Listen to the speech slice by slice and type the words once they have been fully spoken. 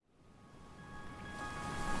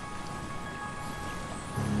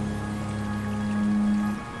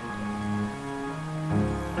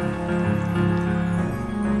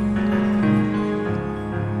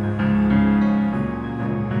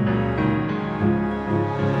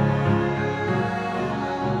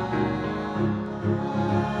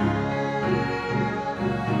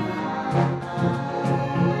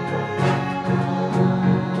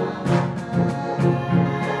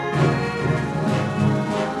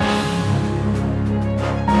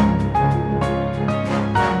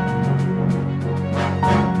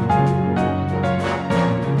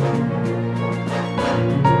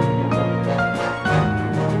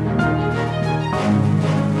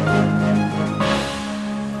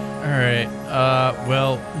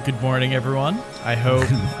Good morning, everyone. I hope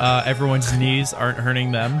everyone's knees aren't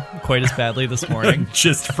hurting them quite as badly this morning.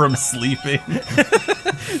 Just from sleeping.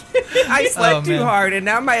 I slept too hard, and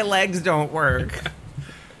now my legs don't work.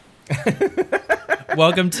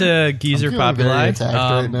 Welcome to Geezer Populi, right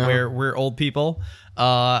now. where we're old people.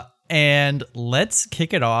 And let's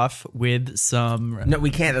kick it off with some... No, we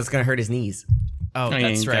can't. That's going to hurt his knees. Oh,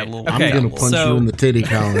 that's right. I'm going to punch you in the titty,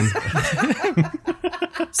 Colin.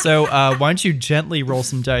 So why don't you gently roll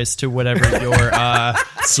some dice to whatever your...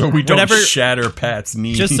 so we don't shatter Pat's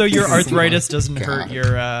knees. Just so your arthritis doesn't hurt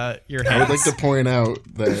your hands. I would like to point out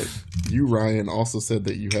that you, Ryan, also said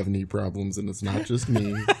that you have knee problems, and it's not just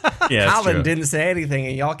me. Yeah, Colin didn't say anything,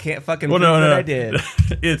 and y'all can't fucking prove that I did.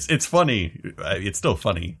 It's funny. It's still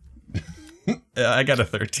funny. I got a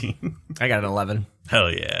 13. I got an 11.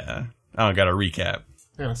 Hell yeah. I got a recap.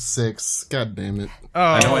 I got a 6. God damn it. Oh,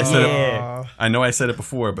 I know I said it. I know I said it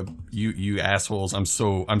before, but you assholes, I'm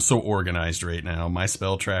so organized right now. My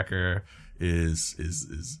spell tracker is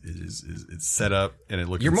it's set up and it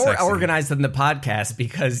looks. You're more sexy. organized than the podcast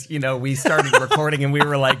because we started recording and we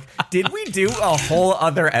were like, did we do a whole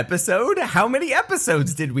other episode? How many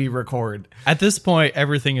episodes did we record? At this point,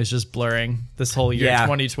 everything is just blurring. This whole year,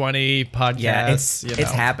 2020 podcast. Yeah,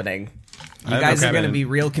 it's happening. You guys are going to be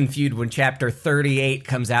real confused when chapter 38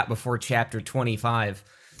 comes out before chapter 25.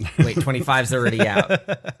 Wait, 25's already out.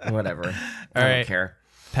 Whatever. I don't care.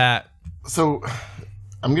 Pat. So,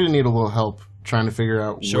 I'm going to need a little help trying to figure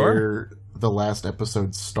out where the last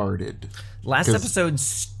episode started. Last episode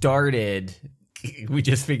started, we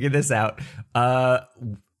just figured this out,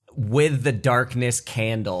 with the darkness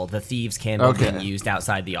candle, the thieves' candle being used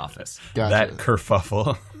outside the office. Gotcha. That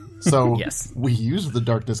kerfuffle. So we used the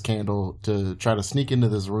darkness candle to try to sneak into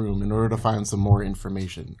this room in order to find some more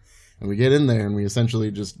information. And we get in there and we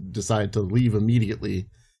essentially just decide to leave immediately,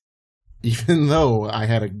 even though I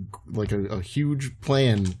had a huge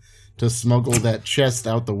plan to smuggle that chest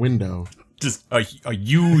out the window. Just a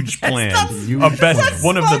huge plan. That's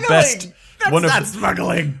one of the best. That's not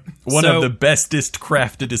smuggling. One of the bestest,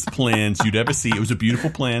 craftedest plans you'd ever see. It was a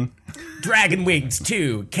beautiful plan. Dragon Wings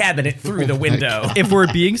 2, cabinet through the window. If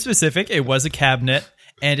we're being specific, it was a cabinet,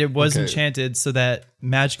 and it was enchanted so that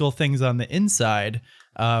magical things on the inside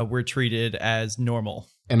were treated as normal.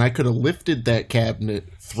 And I could have lifted that cabinet,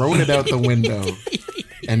 thrown it out the window,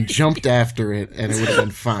 and jumped after it, and it would have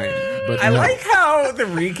been fine. But I like how the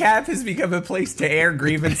recap has become a place to air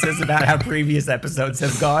grievances about how previous episodes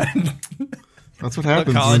have gone. That's what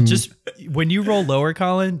happens. Look, Colin, just when you roll lower,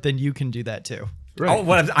 Colin, then you can do that too. Right. Oh,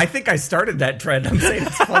 well, I think I started that trend. I'm saying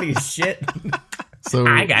it's funny as shit. So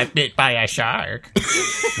I got bit by a shark.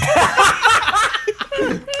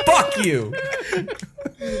 Fuck you.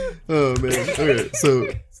 Oh man. Okay,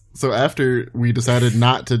 so after we decided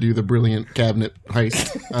not to do the brilliant cabinet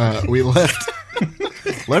heist, we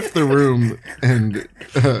left the room and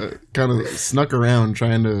kind of snuck around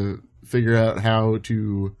trying to figure out how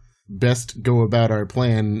to best go about our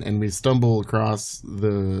plan, and we stumble across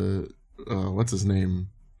the what's his name?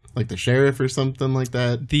 Like the sheriff or something like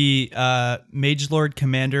that? The Mage Lord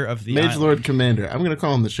Commander of the Mage island. Lord Commander. I'm going to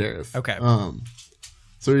call him the sheriff. Okay.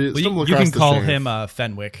 So we stumble you across can the call sheriff. him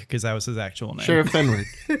Fenwick, because that was his actual name. Sheriff Fenwick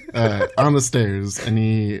on the stairs, and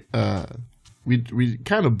he we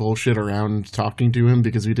kind of bullshit around talking to him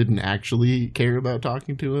because we didn't actually care about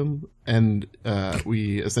talking to him, and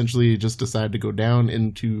we essentially just decided to go down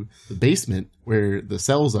into the basement where the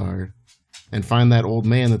cells are and find that old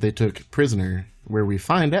man that they took prisoner, where we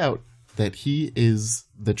find out that he is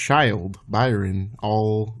the child, Byron,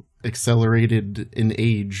 all accelerated in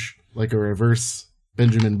age, like a reverse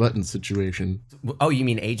Benjamin Button situation. Oh, you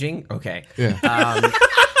mean aging? Okay. Yeah.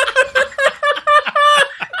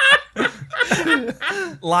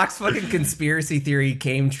 Locke's fucking conspiracy theory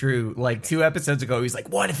came true like 2 episodes ago. He's like,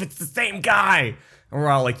 what if it's the same guy? And we're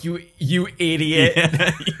all like, you idiot.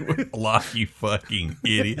 Yeah, Locke, you fucking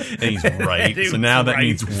idiot. And he's right. So now that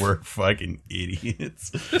means we're fucking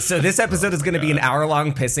idiots. So this episode is going to be an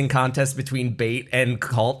hour-long pissing contest between Bait and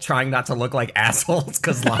Colt trying not to look like assholes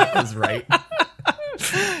because Locke was right.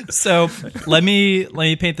 So let me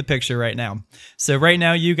paint the picture right now. So right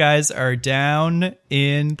now you guys are down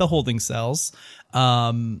in the holding cells.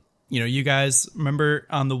 You guys remember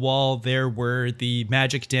on the wall there were the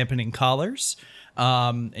magic dampening collars.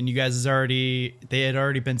 And you guys they had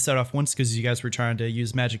already been set off once because you guys were trying to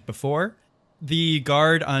use magic before. The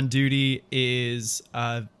guard on duty is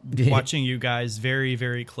watching you guys very,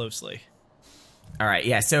 very closely. All right.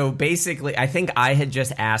 Yeah. So basically, I think I had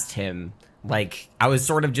just asked him, like, I was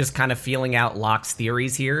sort of just kind of feeling out Locke's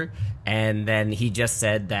theories here. And then he just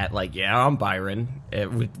said that, like, yeah, I'm Byron.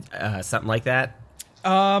 Something like that.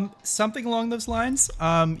 Something along those lines.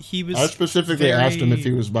 He was. I specifically asked him if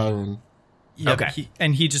he was Byron. Yeah, Okay.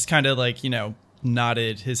 He just kind of like,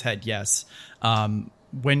 nodded his head yes.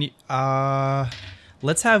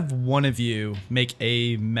 Let's have one of you make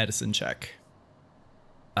a medicine check.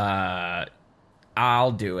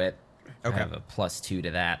 I'll do it. Okay. I have a +2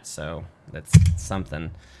 to that, so that's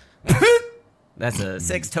something. That's a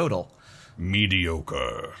 6 total.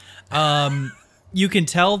 Mediocre. You can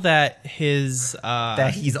tell that his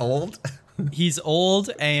That he's old? he's old,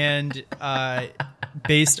 and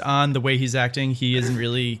based on the way he's acting, he isn't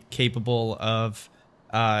really capable of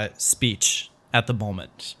speech at the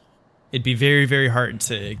moment. It'd be very, very hard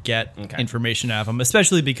to get information out of him,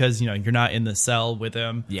 especially because, you're not in the cell with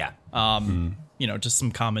him. Yeah. Just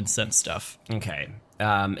some common sense stuff. Okay.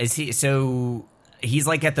 Is he so he's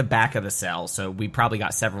like at the back of the cell, so we probably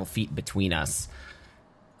got several feet between us.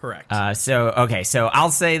 Correct. So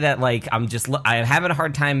I'll say that like I'm having a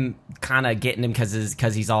hard time kind of getting him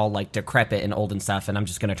because he's all like decrepit and old and stuff, and I'm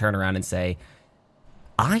just gonna turn around and say,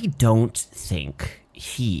 I don't think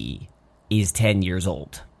he is 10 years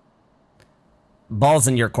old. Balls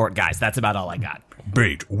in your court, guys. That's about all I got.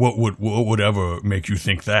 Bait, what would ever make you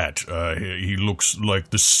think that? He looks like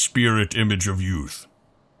the spirit image of youth.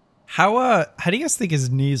 How do you guys think his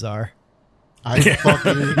knees are? I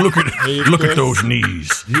fucking Look hate at this. those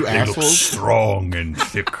knees. You they look assholes. strong and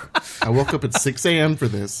thick. I woke up at 6 a.m. for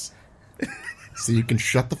this, so you can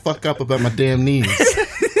shut the fuck up about my damn knees.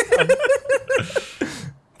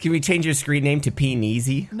 Can we change your screen name to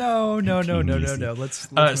P-Neezy? No. Let's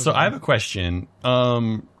So I have a question.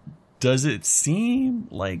 Does it seem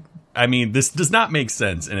like, this does not make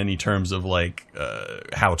sense in any terms of like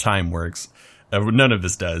how time works. None of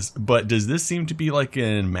this does. But does this seem to be like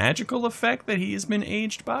a magical effect that he has been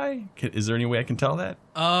aged by? Is there any way I can tell that?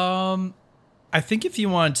 I think if you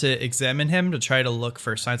want to examine him to try to look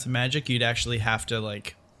for signs of magic, you'd actually have to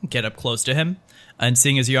like get up close to him. And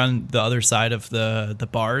seeing as you're on the other side of the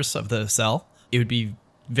bars of the cell, it would be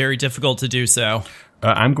very difficult to do so.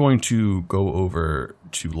 I'm going to go over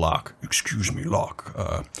to Locke. Excuse me, Locke.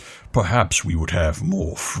 Perhaps we would have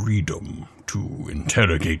more freedom to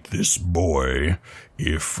interrogate this boy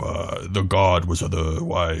if the guard was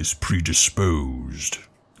otherwise predisposed.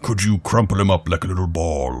 Could you crumple him up like a little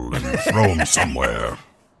ball and throw him somewhere?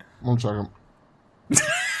 1 second.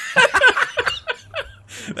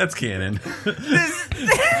 That's canon.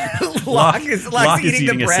 Locke is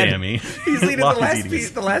eating the bread. a Sammy. He's eating Locke the last is eating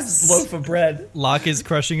piece, the last loaf of bread. Locke is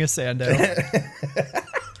crushing a sando.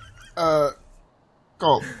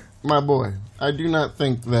 Colt, my boy, I do not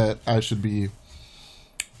think that I should be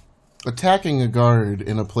attacking a guard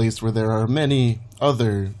in a place where there are many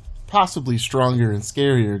other, possibly stronger and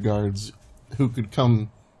scarier guards who could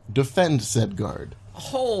come defend said guard.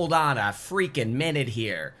 Hold on a freaking minute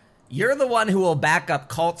here. You're the one who will back up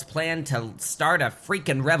Colt's plan to start a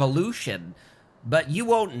freaking revolution, but you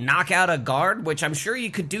won't knock out a guard, which I'm sure you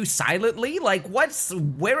could do silently? Like,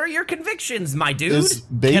 where are your convictions, my dude? Is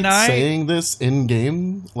Bait saying this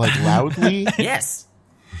in-game, like, loudly? Yes.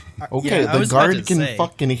 Okay, Yeah, I the was about guard to can say.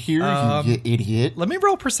 fucking hear you idiot. Let me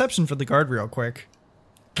roll perception for the guard real quick.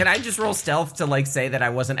 Can I just roll stealth to, like, say that I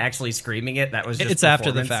wasn't actually screaming it? That was just It's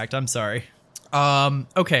after the performance? fact. I'm sorry.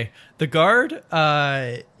 Okay. The guard,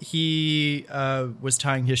 he was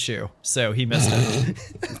tying his shoe, so he missed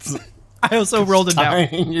it. I also rolled a now.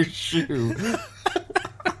 Tying your shoe.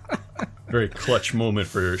 Very clutch moment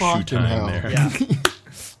for shoe Fucking time hell. there. Yeah.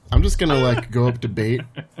 I'm just gonna, like, go up to Bait,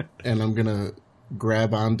 and I'm gonna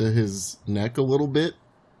grab onto his neck a little bit.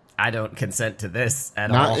 I don't consent to this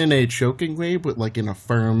at all. Not in a choking way, but, like, in a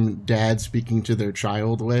firm dad speaking to their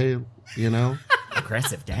child way, you know?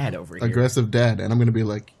 Aggressive dad over here. Aggressive dad. And I'm gonna be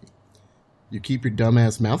like, you keep your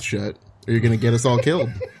dumbass mouth shut, or you're gonna get us all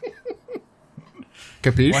killed.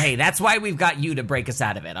 Capiche? Well, hey, that's why we've got you to break us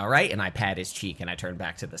out of it, all right? And I pat his cheek and I turn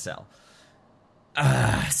back to the cell.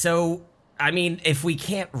 So, I mean, if we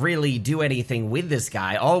can't really do anything with this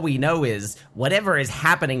guy, all we know is whatever is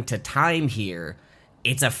happening to time here,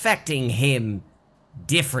 it's affecting him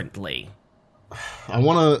differently. I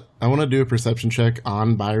wanna do a perception check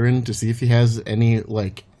on Byron to see if he has any,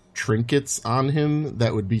 like, trinkets on him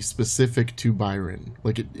that would be specific to Byron.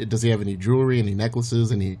 Like, does he have any jewelry, any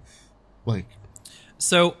necklaces, any, like...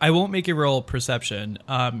 So I won't make you roll perception.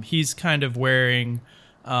 He's kind of wearing,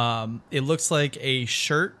 it looks like a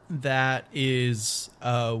shirt that is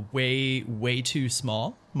way too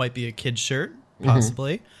small. Might be a kid's shirt,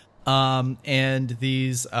 possibly. And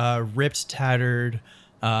these ripped, tattered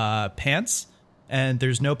pants. And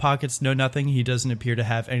there's no pockets, no nothing. He doesn't appear to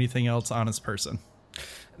have anything else on his person.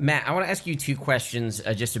 Matt, I want to ask you 2 questions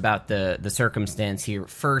just about the circumstance here.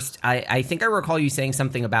 First, I think I recall you saying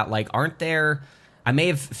something about, like, aren't there... I may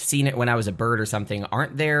have seen it when I was a bird or something.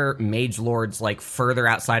 Aren't there mage lords, like, further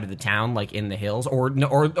outside of the town, like, in the hills? Or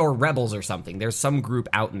rebels or something? There's some group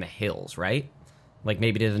out in the hills, right? Like,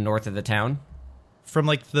 maybe to the north of the town? From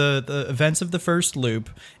like the events of the first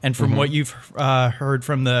loop, and from what you've heard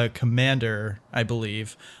from the commander, I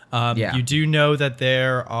believe, you do know that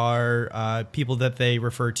there are people that they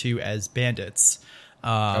refer to as bandits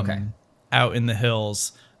out in the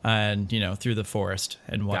hills and, through the forest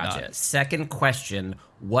and whatnot. Gotcha. Second question,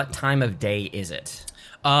 what time of day is it?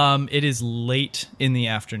 It is late in the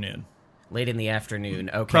afternoon. Late in the afternoon.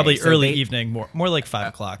 Okay. Probably so early evening, more like 5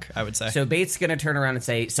 o'clock, I would say. So Bate's going to turn around and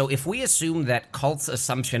say, so if we assume that Cult's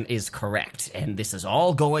assumption is correct, and this is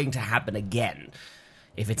all going to happen again,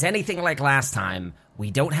 if it's anything like last time, we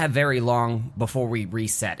don't have very long before we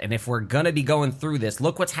reset. And if we're going to be going through this,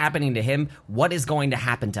 look what's happening to him. What is going to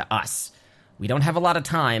happen to us? We don't have a lot of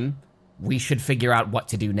time. We should figure out what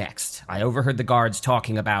to do next. I overheard the guards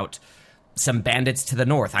talking about some bandits to the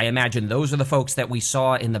north. I imagine those are the folks that we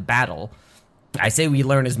saw in the battle. I say we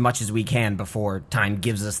learn as much as we can before time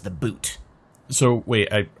gives us the boot. So, wait,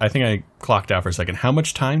 I think I clocked out for a second. How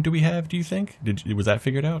much time do we have, do you think? Was that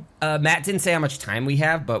figured out? Matt didn't say how much time we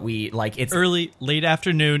have, but it's... late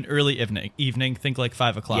afternoon, early evening, think like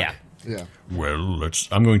 5 o'clock. Yeah. Well,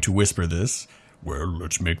 I'm going to whisper this. Well,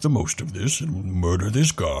 let's make the most of this and murder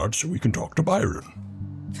this guard so we can talk to Byron.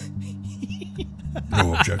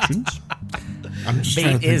 No objections?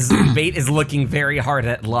 Bait is looking very hard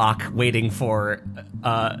at Locke, waiting for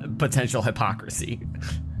potential hypocrisy.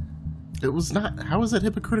 It was not. How is that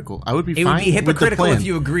hypocritical? I would be It fine would be hypocritical with the plan. if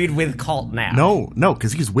you agreed with Cult now. No,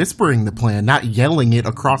 because he's whispering the plan, not yelling it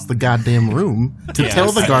across the goddamn room to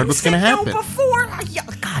tell the guard what's going to happen. No, before.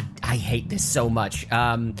 God, I hate this so much.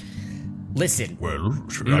 Listen. Well,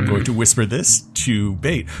 I'm going to whisper this to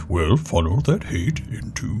Bait. Well, funnel that hate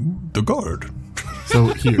into the guard.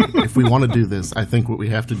 So here, if we want to do this, I think what we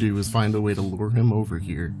have to do is find a way to lure him over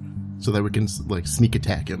here so that we can, like, sneak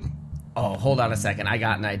attack him. Oh, hold on a second. I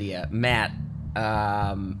got an idea. Matt,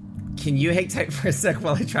 can you hang tight for a sec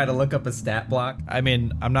while I try to look up a stat block? I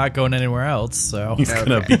mean, I'm not going anywhere else, so... He's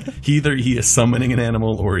gonna be... Either he is summoning an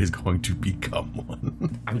animal or he's going to become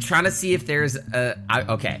one. I'm trying to see if there's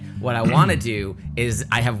okay, what I want to do is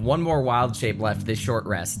I have one more wild shape left this short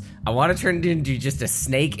rest. I want to turn it into just a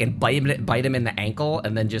snake and bite him in the ankle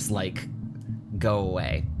and then just, like, go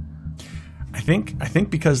away. I think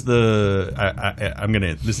because I'm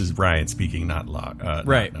gonna. This is Ryan speaking, not Locke.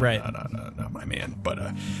 Right. Not my man. But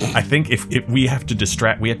I think if we have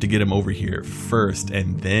to we have to get him over here first,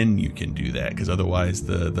 and then you can do that. Because otherwise,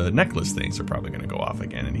 the necklace things are probably gonna go off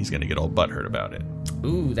again, and he's gonna get all butthurt about it.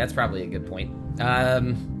 Ooh, that's probably a good point.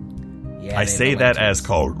 Yeah, I say that as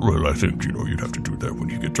called. Well, I think you'd have to do that when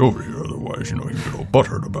he gets over here. Otherwise, you get all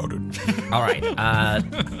butthurt about it. All right.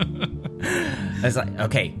 I was like,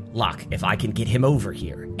 okay, Locke, if I can get him over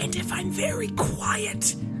here, and if I'm very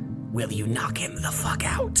quiet, will you knock him the fuck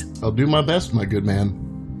out? I'll do my best, my good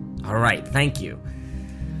man. All right, thank you.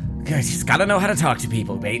 Guys, just gotta know how to talk to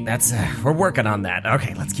people, Bait. That's we're working on that.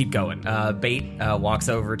 Okay, let's keep going. Bait walks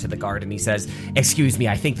over to the guard and he says, "Excuse me,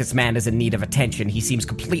 I think this man is in need of attention. He seems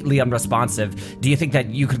completely unresponsive. Do you think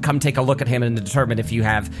that you could come take a look at him and determine if you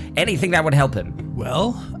have anything that would help him?"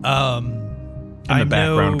 Well, in the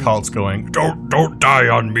background, Cult's going, "Don't die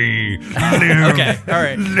on me. Live. Okay, all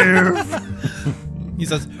right. Live." He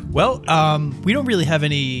says, "Well, we don't really have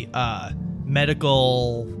any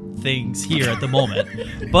medical things here at the moment,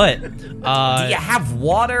 but do you have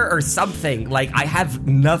water or something? Like, I have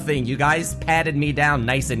nothing. You guys patted me down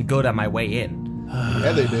nice and good on my way in."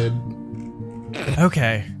 Yeah, they did.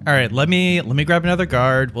 Okay, all right. Let me grab another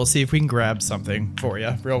guard. We'll see if we can grab something for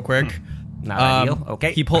you real quick. Not ideal.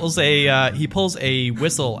 Okay. He pulls a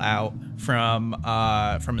whistle out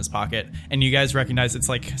from his pocket, and you guys recognize it's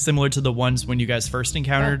like similar to the ones when you guys first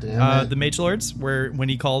encountered the Mage Lords, when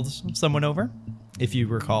he called someone over, if you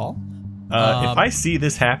recall. If I see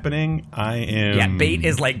this happening, I am... Yeah, Bait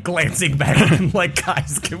is, like, glancing back at him like,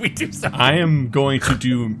 guys, can we do something? I am going to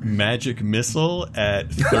do Magic Missile at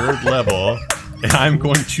 3rd level, and I'm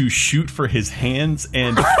going to shoot for his hands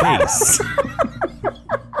and face.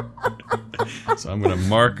 So I'm going to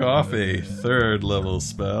mark off a 3rd level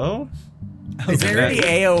spell. Is there any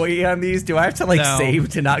AoE on these? Do I have to, like, save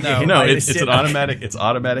to not get hit by this shit? It's an automatic. It's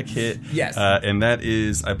automatic hit. Yes. And that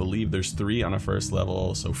is, I believe, there's 3 on a 1st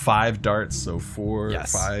level, so 5 darts, so 4,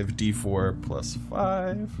 Yes. 5 d4 plus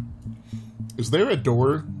 5. Is there a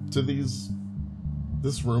door to this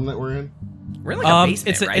room that we're in? We're in like a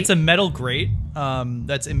basement, right? It's a metal grate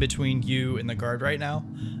that's in between you and the guard right now.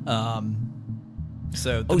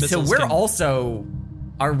 So we're also.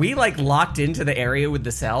 Are we like locked into the area with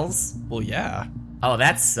the cells? Well, yeah. Oh,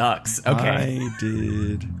 that sucks. Okay. I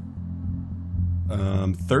did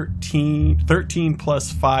 13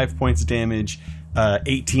 plus 5 points of damage,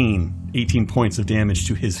 18 points of damage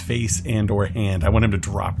to his face and or hand. I want him to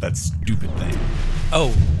drop that stupid thing. Oh,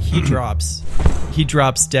 he drops. He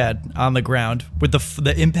drops dead on the ground with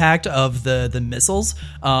the impact of the missiles.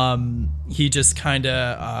 He just kind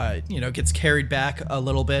of gets carried back a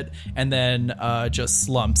little bit and then just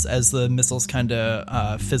slumps as the missiles kind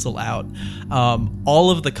of fizzle out.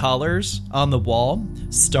 All of the collars on the wall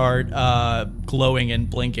start glowing and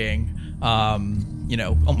blinking.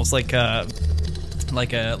 Almost like an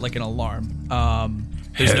alarm.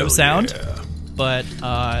 There's no sound. Yeah. But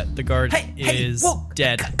the guard is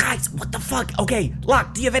dead. Guys, what the fuck? Okay,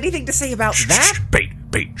 Locke, do you have anything to say about that? Bait,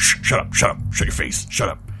 shut up, shut your face, shut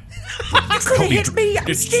up. You could have hit me.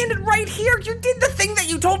 I'm standing right here. You did the thing that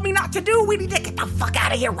you told me not to do. We need to get the fuck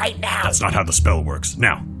out of here right now. That's not how the spell works.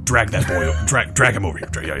 Now, drag that boy, drag him over here.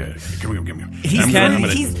 Yeah. Give me.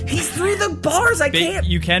 He's through the bars. I can't.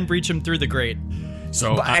 You can breach him through the grate.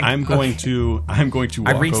 So I'm going to walk I reach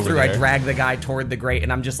over through, there. I drag the guy toward the grate,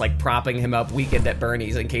 and I'm just like propping him up Weekend at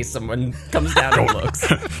Bernie's in case someone comes down and looks.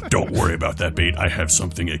 Don't worry about that, Bait. I have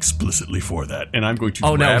something explicitly for that. And I'm going to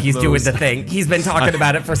Oh no, he's those. doing the thing. He's been talking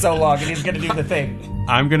about it for so long, and he's going to do the thing.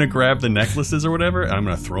 I'm going to grab the necklaces or whatever, and I'm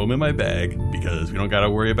going to throw them in my bag because we don't got to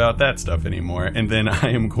worry about that stuff anymore. And then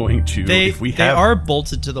I am going to, They are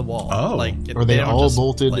bolted to the wall. Oh. Are they don't all just,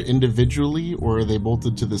 bolted individually, or are they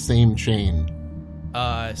bolted to the same chain?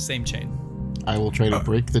 Same chain. I will try to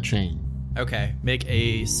break the chain. Okay, make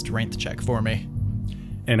a strength check for me.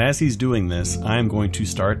 And as he's doing this, I'm going to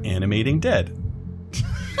start animating dead.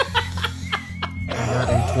 I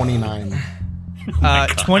got a 29.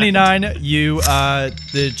 29,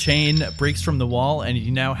 the chain breaks from the wall, and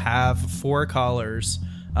you now have 4 collars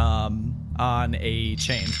on a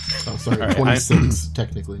chain. Oh, sorry, All right, 26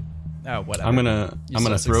 technically. Oh, whatever. I'm gonna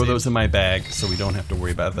throw succeed. those in my bag so we don't have to worry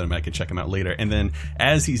about them. I can check them out later. And then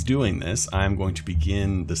as he's doing this, I'm going to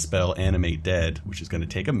begin the spell Animate Dead, which is going to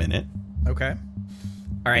take a minute. Okay.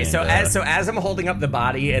 All right, And, so as I'm holding up the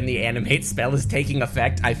body and the animate spell is taking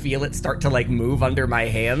effect, I feel it start to like move under my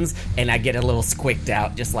hands, and I get a little squicked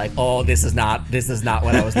out, just like, oh, this is not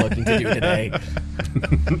what I was looking to do today.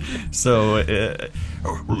 So,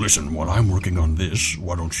 listen, while I'm working on this,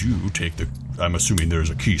 why don't you take I'm assuming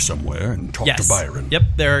there's a key somewhere, and talk to Byron. Yep,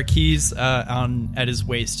 there are keys at his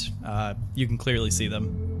waist. You can clearly see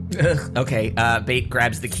them. Okay, Bait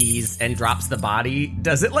grabs the keys and drops the body.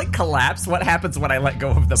 Does it like collapse? What happens when I let go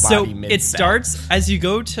of the body? So mid-spell? it starts as you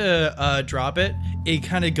go to drop it. It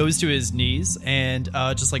kind of goes to his knees and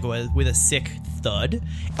just like with a sick thud,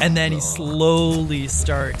 and then he slowly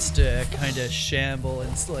starts to kind of shamble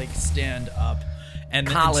and like stand up. And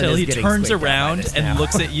Colin until is he getting turns squeaked out by around this and now.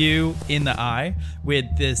 looks at you in the eye with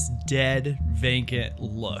this dead, vacant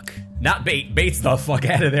look. Not Bait. Bait's the fuck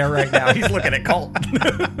out of there right now. He's looking at Colt.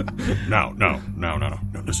 No,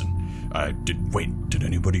 listen. Did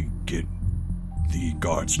anybody get the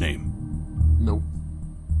guard's name? Nope.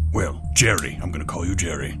 Well, Jerry. I'm gonna call you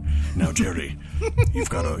Jerry. Now, Jerry, you've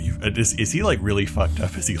got is he like really fucked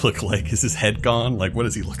up? Does he look like, is his head gone? Like, what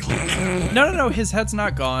does he look like? No, his head's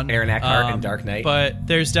not gone. Aaron Eckhart in Dark Knight. But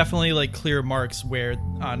there's definitely like clear marks where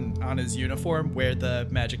on his uniform where the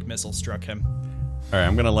magic missile struck him. All right,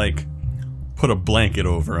 I'm gonna like put a blanket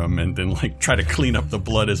over him and then like try to clean up the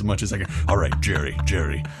blood as much as I can. All right,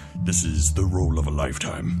 Jerry, this is the role of a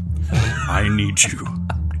lifetime. I need you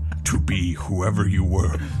to be whoever you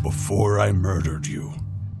were before I murdered you.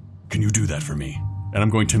 Can you do that for me? And I'm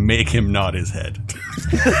going to make him nod his head.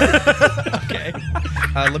 Okay.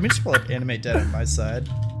 Let me just pull up Animate Dead on my side.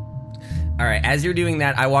 All right, as you're doing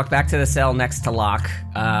that, I walk back to the cell next to Locke,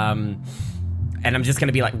 and I'm just going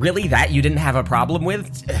to be like, really? That you didn't have a problem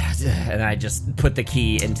with? And I just put the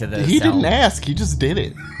key into the He cell. didn't ask. He just did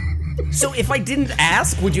it. So if I didn't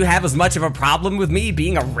ask, would you have as much of a problem with me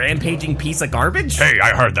being a rampaging piece of garbage? Hey,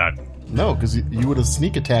 I heard that. No, because you would have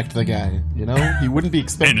sneak attacked the guy. You know, he wouldn't be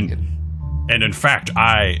expecting it. And in fact,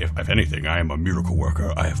 if anything, I am a miracle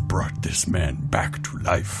worker. I have brought this man back to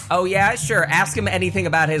life. Oh yeah, sure. Ask him anything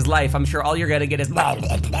about his life. I'm sure all you're gonna get is blah,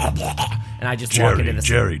 blah, blah, blah. And I just walk into the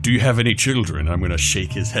Jerry, do you have any children? I'm gonna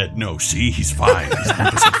shake his head. No, see, he's fine. He's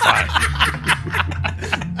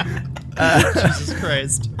 100% fine. Jesus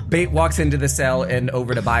Christ. Bait walks into the cell and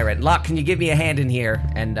over to Byron. Locke, can you give me a hand in here?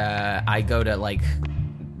 And I go to like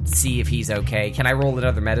see if he's okay. Can I roll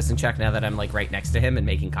another medicine check now that I'm like right next to him and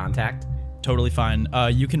making contact? totally fine.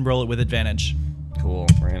 You can roll it with advantage. Cool.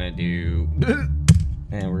 We're gonna do,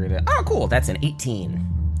 and we're gonna. Oh, cool. That's an 18.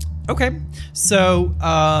 Okay, so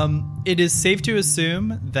it is safe to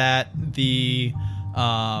assume that the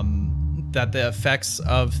effects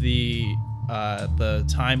of the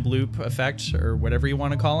time loop effect, or whatever you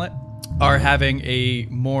want to call it, are having a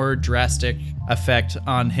more drastic effect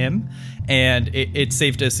on him, and it's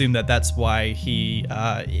safe to assume that that's why he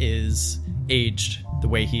is aged the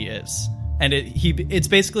way he is. And it's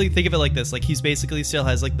basically, think of it like this, like he's basically still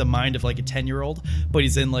has like the mind of like a 10-year-old, but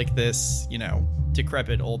he's in like this,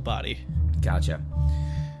 decrepit old body. Gotcha.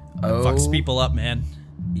 Fucks people up, man.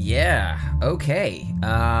 Yeah. Okay.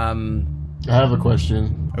 I have a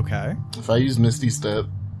question. Okay. If I use Misty Step,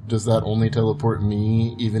 does that only teleport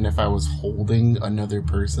me even if I was holding another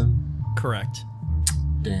person? Correct.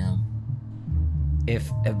 Damn.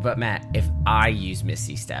 But Matt, if I use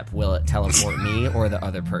Misty Step, will it teleport me or the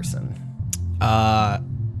other person? I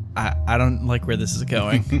don't like where this is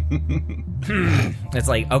going. It's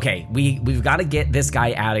like, okay, we've got to get this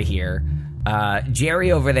guy out of here.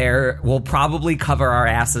 Jerry over there will probably cover our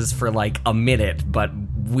asses for like a minute, but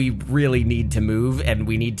we really need to move, and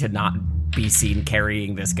we need to not be seen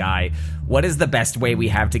carrying this guy. What is the best way we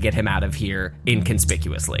have to get him out of here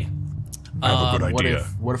inconspicuously? I have a good idea.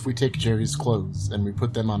 What if we take Jerry's clothes and we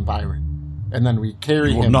put them on Byron, and then we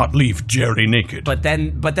carry We will him? not leave Jerry naked. But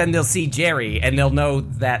then they'll see Jerry and they'll know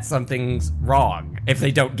that something's wrong if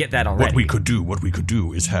they don't get that already. What we could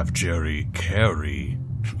do is have Jerry carry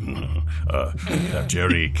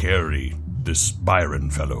this Byron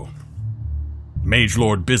fellow. Mage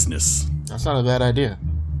Lord business. That's not a bad idea.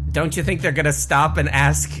 Don't you think they're gonna stop and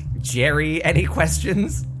ask Jerry any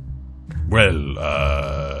questions? Well,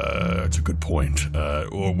 that's a good point.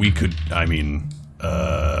 Or we could,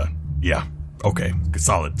 yeah. Okay.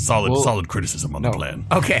 Solid criticism on the plan.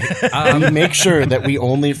 Okay. We make sure that we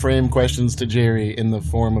only frame questions to Jerry in the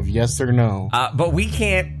form of yes or no. But we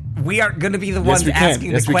can't. We aren't going to be the ones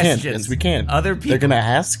asking the questions. Yes, we can. Other people. They're going to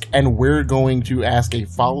ask, and we're going to ask a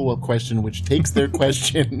follow-up question, which takes their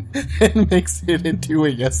question and makes it into a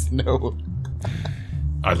yes/no.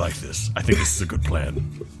 I like this. I think this is a good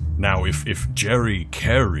plan. Now, if Jerry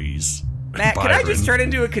carries Matt, Byron, can I just turn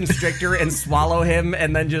into a constrictor and swallow him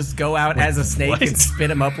and then just go out as a snake what? and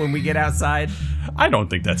spit him up when we get outside? I don't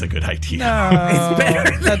think that's a good idea. It's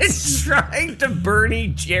better than trying to Bernie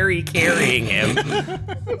Jerry carrying him.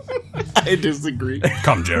 I disagree.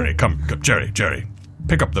 Come, Jerry. Come, Jerry.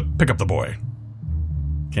 Pick up the boy.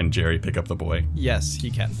 Can Jerry pick up the boy? Yes, he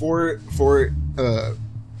can. For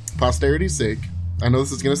posterity's sake, I know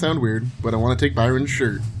this is going to sound weird, but I want to take Byron's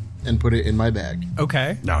shirt and put it in my bag.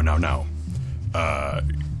 Okay. Now.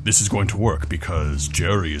 This is going to work because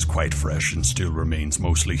Jerry is quite fresh and still remains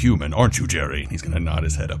mostly human, aren't you, Jerry? He's going to nod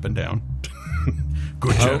his head up and down.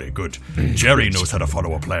 Good, Jerry, good. Jerry knows how to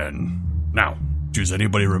follow a plan. Now, does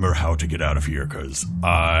anybody remember how to get out of here? Because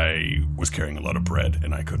I was carrying a lot of bread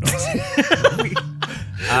and I could not see.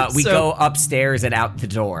 We go upstairs and out the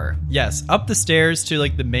door. Yes, up the stairs to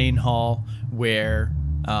like the main hall where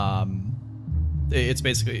it's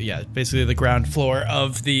basically the ground floor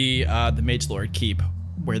of the Mage Lord Keep,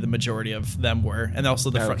 where the majority of them were, and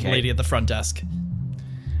also the front lady at the front desk.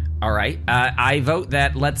 All right, I vote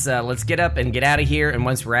that let's get up and get out of here. And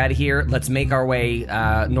once we're out of here, let's make our way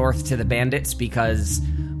north to the bandits, because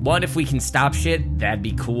one, if we can stop shit, that'd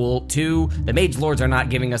be cool. Two, the Mage Lords are not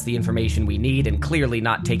giving us the information we need, and clearly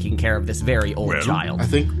not taking care of this very old child. I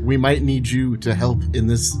think we might need you to help in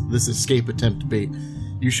this escape attempt, Bait.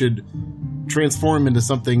 You should transform into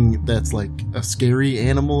something that's like a scary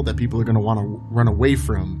animal that people are going to want to run away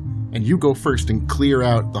from, and you go first and clear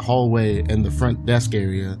out the hallway and the front desk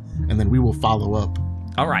area, and then we will follow up.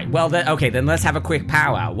 All right, well, then let's have a quick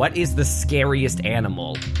powwow. What is the scariest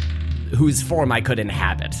animal whose form I could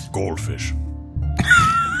inhabit? Goldfish.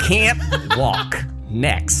 Can't walk.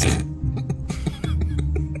 Next.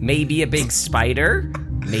 Maybe a big spider?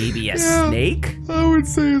 Maybe a snake? I would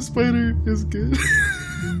say a spider is good.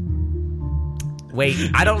 Wait,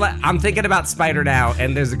 I'm thinking about spider now,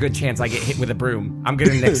 and there's a good chance I get hit with a broom. I'm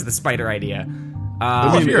gonna nix the spider idea.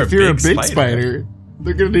 If you're a big spider,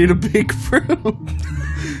 they're gonna need a big broom.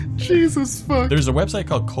 Jesus fuck. There's a website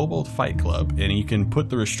called Kobold Fight Club, and you can put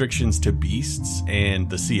the restrictions to beasts and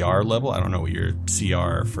the CR level. I don't know what your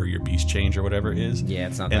CR for your beast change or whatever is. Yeah,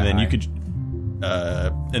 it's not and that then high. you could,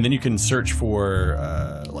 and then you can search for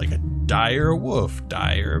like a dire wolf,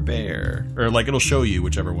 dire bear, or like it'll show you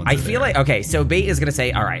whichever one. I feel like, okay, so Bait is gonna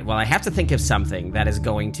say, all right, well, I have to think of something that is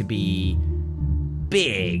going to be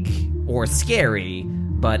big or scary,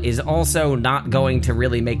 but is also not going to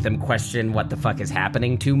really make them question what the fuck is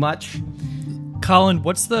happening too much. Colin,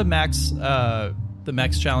 what's the max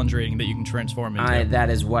challenge rating that you can transform into? That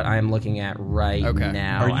is what I'm looking at right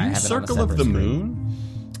now. Are I you have it on Circle a of the separate screen. Moon?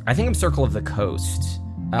 I think I'm Circle of the Coast.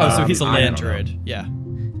 So he's a I land don't know. druid. Yeah.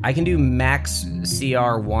 I can do max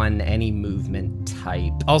CR1 any movement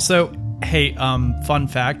type. Also, hey, fun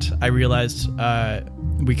fact, I realized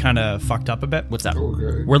we kind of fucked up a bit. What's up?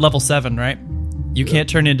 Okay. We're level 7, right? You can't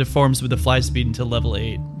turn into forms with a fly speed until level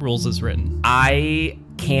 8. Rules as written. I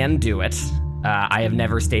can do it. I have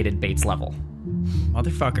never stated Bates level.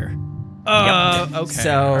 Motherfucker. Okay.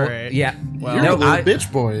 So, all right. yeah. Well, You're a little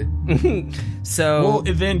bitch boy. So,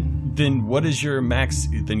 Well, then what is your max?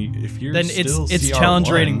 If you're Then still it's CR1, challenge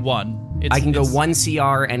rating 1. I can go it's- 1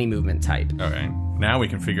 CR any movement type. Okay, now we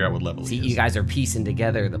can figure out what level See, he is. you guys are piecing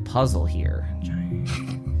together the puzzle here.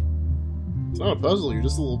 It's not a puzzle. You're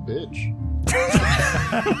just a little bitch.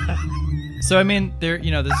 So I mean, there's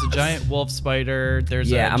a giant wolf spider. There's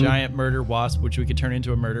Yeah, a giant murder wasp, which we could turn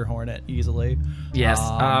into a murder hornet easily. Yes.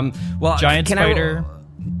 Well, giant can spider.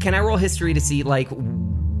 Can I roll history to see like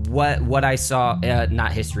what I saw?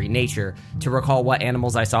 Not history, nature, to recall what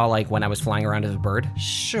animals I saw like when I was flying around as a bird.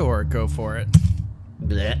 Sure, go for it.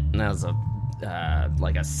 Blech, that was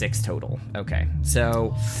like a 6 total. Okay,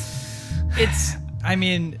 so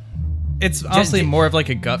It's honestly more of like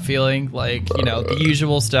a gut feeling, like, the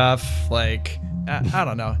usual stuff. Like, I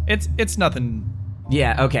don't know. It's nothing.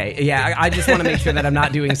 yeah, okay, yeah. I just want to make sure that I'm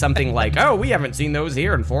not doing something like, oh, we haven't seen those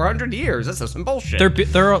here in 400 years. This is some bullshit.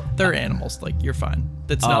 They're animals. Like, you're fine.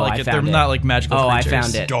 It's not like they're not like magical I creatures.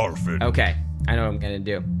 found it. Dolphin. Okay, I know what I'm gonna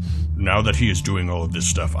do. Now that he is doing all of this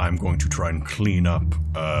stuff, I'm going to try and clean up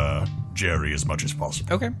Jerry as much as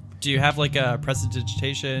possible. Okay. Do you have like a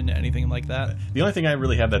prestidigitation, anything like that? The only thing I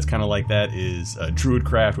really have that's kind of like that is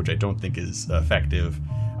Druidcraft, which I don't think is effective.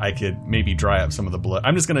 I could maybe dry up some of the blood.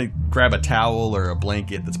 I'm just gonna grab a towel or a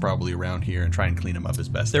blanket that's probably around here and try and clean him up as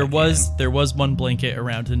best There I can. was one blanket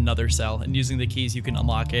around in another cell, and using the keys you can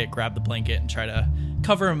unlock it, grab the blanket, and try to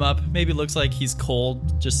cover him up. Maybe it looks like he's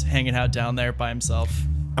cold, just hanging out down there by himself.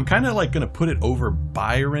 I'm kind of like gonna put it over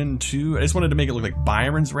Byron too. I just wanted to make it look like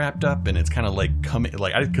Byron's wrapped up, and it's kind of like coming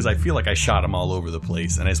like because I feel like I shot him all over the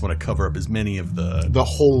place, and I just want to cover up as many of the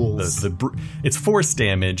holes. It's force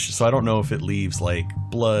damage, so I don't know if it leaves like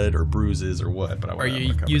blood or bruises or what. But Are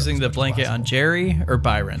you using the blanket on Jerry or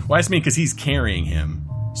Byron? Well, I just mean because he's carrying him,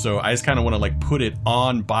 so I just kind of want to like put it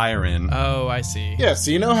on Byron. Oh, I see. Yeah,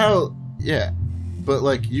 so you know how... Yeah. But,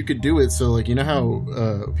 like, you could do it so, like, you know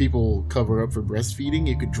how people cover up for breastfeeding?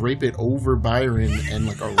 You could drape it over Byron and,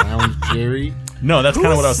 like, around Jerry. No, that's kind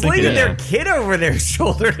of what I was thinking. Slinging their Yeah. kid over their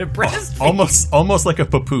shoulder to breastfeed. Almost like a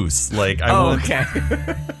papoose. Like I want. Okay.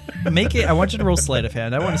 Make it. I want you to roll sleight of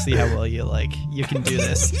hand. I want to see how well you can do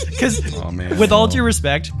this. Because, Oh, man. with all due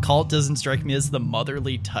respect, Colt doesn't strike me as the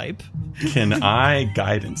motherly type. Can I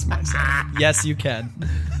guidance myself? Yes, you can.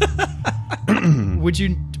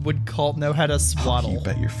 Would Colt know how to swaddle? You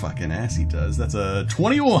bet your fucking ass he does. That's a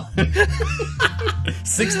 21.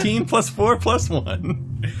 16 plus 4 plus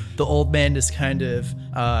 1. The old man is kind of,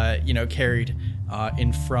 carried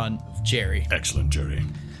in front of Jerry. Excellent, Jerry.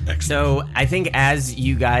 Excellent. So I think as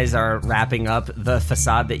you guys are wrapping up the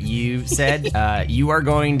facade that you said, you are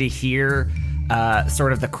going to hear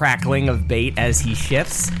sort of the crackling of bait as he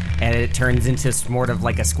shifts, and it turns into sort of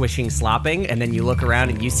like a squishing slopping, and then you look around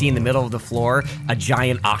and you see in the middle of the floor a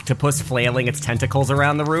giant octopus flailing its tentacles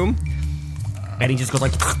around the room. And he just goes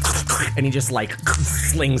like, and he just like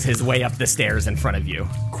slings his way up the stairs in front of you.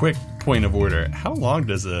 Quick point of order. How long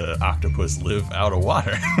does an octopus live out of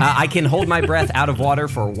water? I can hold my breath out of water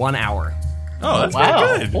for 1 hour. Oh, that's Wow.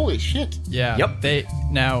 pretty good. Holy shit. Yeah. Yep.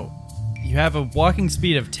 You have a walking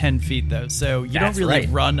speed of 10 feet, though, so you That's don't really right.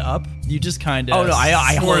 run up. You just kind of... Oh no,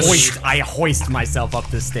 I hoist myself up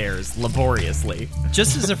the stairs laboriously.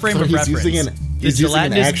 Just as a frame So of he's reference, using an- the he's using an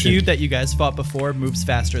gelatinous action. cube that you guys fought before moves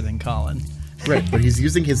faster than Colin. Right, but he's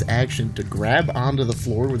using his action to grab onto the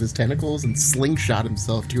floor with his tentacles and slingshot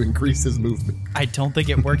himself to increase his movement. I don't think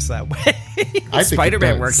it works that way. I think it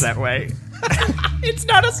Spider-Man does. works that way. It's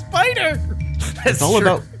not a spider!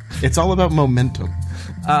 It's all about momentum.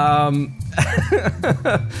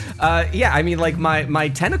 Yeah, I mean, like my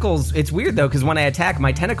tentacles. It's weird though, because when I attack,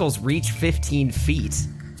 my tentacles reach 15 feet,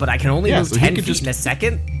 but I can only move so he 10 could feet just- in a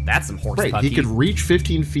second. That's some horse Right, pucky. he could reach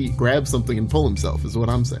 15 feet, grab something, and pull himself, is what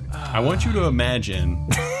I'm saying. I want you to imagine,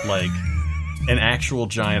 like, an actual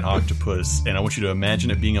giant octopus, and I want you to imagine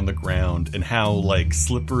it being on the ground and how, like,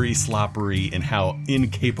 slippery, sloppery, and how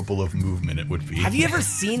incapable of movement it would be. Have you ever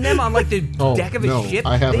seen them on like the Oh, deck of a no, ship?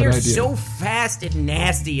 I have They an are idea. so fast and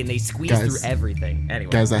nasty, and they squeeze Guys. through everything.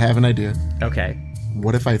 Anyway, Guys, I have an idea. okay.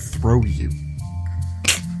 What if I throw you?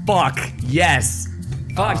 Fuck yes.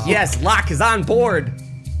 Fuck yes. Locke is on board.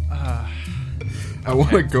 I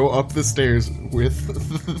want to go up the stairs with.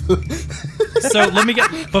 So let me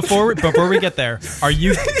get before we get there. Are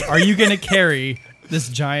you gonna carry this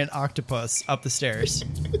giant octopus up the stairs?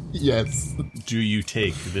 Yes. Do you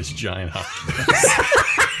take this giant octopus?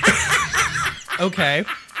 Okay.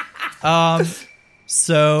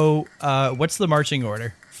 So what's the marching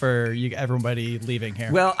order for everybody leaving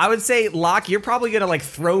here? Well, I would say, Locke, you're probably going to, like,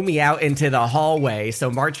 throw me out into the hallway. So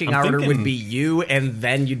marching order would be you, and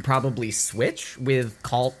then you'd probably switch with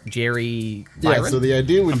Colt, Jerry, Byron. Yeah, so the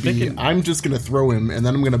idea would be I'm just going to throw him, and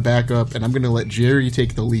then I'm going to back up, and I'm going to let Jerry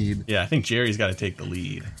take the lead. Yeah, I think Jerry's got to take the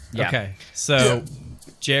lead. Yeah. Okay. So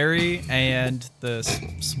Jerry and the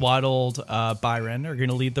swaddled Byron are going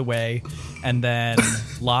to lead the way, and then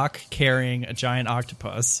Locke carrying a giant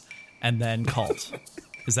octopus, and then Colt.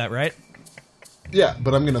 Is that right? Yeah,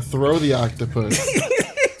 but I'm going to throw the octopus,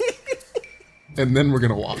 and then we're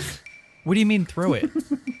going to walk. What do you mean throw it?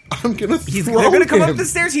 I'm going to throw They're going to come him. up the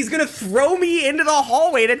stairs. He's going to throw me into the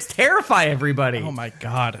hallway, and it's terrify everybody. Oh my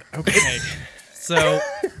god. Okay. So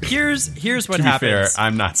here's what To be fair, happens.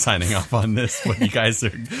 I'm not signing off on this. What you guys are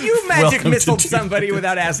You magic welcome to missiled do. somebody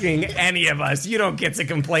without asking any of us. You don't get to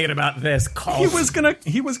complain about this, Colt.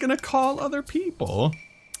 He was gonna call other people.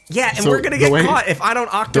 Yeah, and So we're going to the get way- caught if I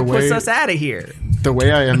don't octopus way- us out of here. The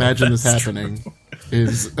way I imagine this happening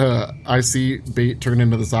is I see Bait turn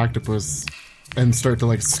into this octopus and start to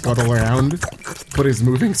like scuttle around, but he's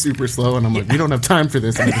moving super slow, and I'm like, we don't have time for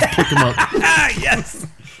this, and I just pick him up. Ah, yes.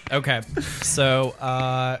 Okay. So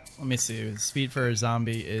let me see. Speed for a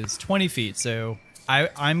zombie is 20 feet. So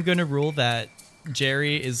I'm going to rule that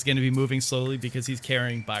Jerry is going to be moving slowly because he's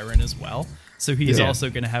carrying Byron as well. So he's Yeah. also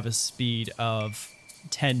going to have a speed of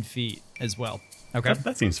 10 feet as well. Okay.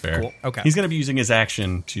 That seems fair. Cool. Okay. He's gonna be using his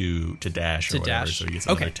action to dash or To whatever, dash. so he gets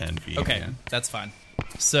Okay. another 10 feet. Okay, yeah. that's fine.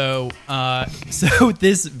 So, so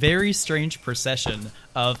this very strange procession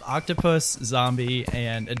of octopus, zombie,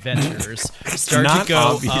 and adventurers start Not to go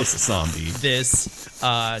obvious up zombie. this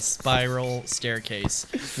spiral staircase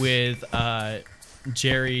with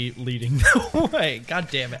Jerry leading the way. God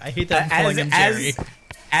damn it! I hate that I'm calling him Jerry.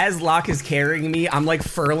 As Locke is carrying me, I'm like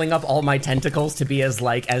furling up all my tentacles to be as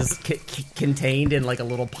contained in like a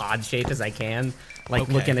little pod shape as I can, like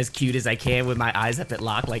Okay. looking as cute as I can with my eyes up at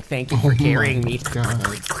Locke. Like, thank you for carrying me.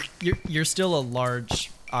 God. You're still a large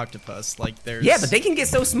octopus. Like there's Yeah, but they can get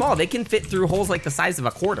so small they can fit through holes like the size of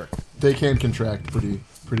a quarter. They can contract pretty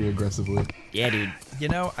aggressively. Yeah, dude. You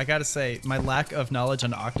know, I gotta say, my lack of knowledge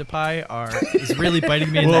on octopi is really biting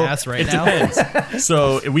me in the ass right now.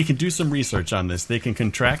 So we can do some research on this. They can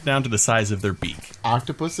contract down to the size of their beak.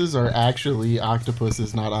 Octopuses are actually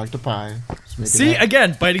octopuses, not octopi. Just make it See, up.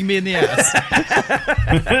 again, biting me in the ass.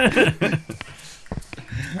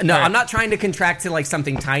 No, I'm not trying to contract to like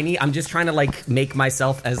something tiny. I'm just trying to like make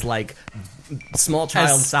myself as like small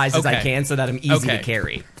child size as I okay. can so that I'm easy Okay. to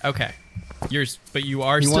carry. Okay, but you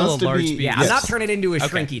are He still a wants to large be- beast. Yeah, Yes. I'm not turning into a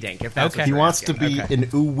shrinky dink if that's Okay. what He you're wants asking. to be Okay. an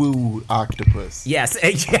uwu octopus. Yes,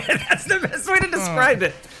 yeah, that's the best way to describe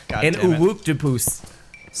it. God An damn it. uwooctopus.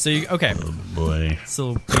 So you okay? Boy.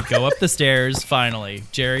 So we go up the stairs. Finally,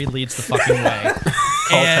 Jerry leads the fucking way.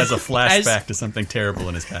 Colt And has a flashback to something terrible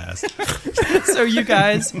in his past. So you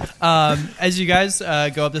guys, as you guys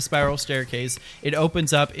go up the spiral staircase, it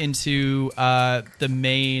opens up into the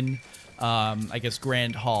main, I guess,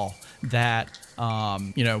 grand hall that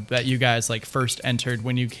that you guys like first entered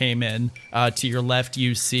when you came in. To your left,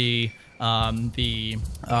 you see the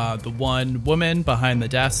one woman behind the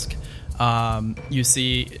desk. You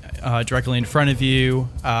see directly in front of you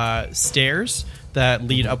stairs that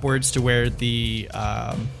lead upwards to where the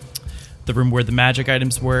room where the magic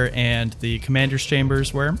items were and the commander's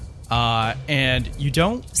chambers were. And you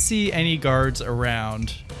don't see any guards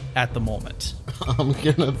around at the moment. I'm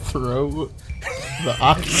gonna throw the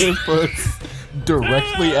octopus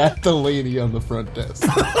directly at the lady on the front desk.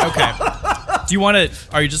 Okay. Do you want to?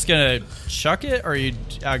 Are you just gonna chuck it, or are you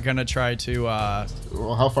gonna try to?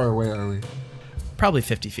 Well, how far away are we? Probably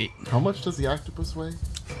 50 feet. How much does the octopus weigh?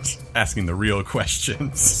 Asking the real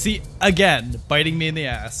questions. See, again, biting me in the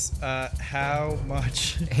ass. How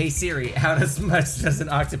much? Hey Siri, how much does an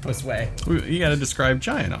octopus weigh? You gotta describe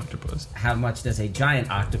giant octopus. How much does a giant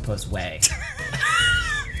octopus weigh?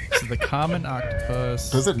 So the common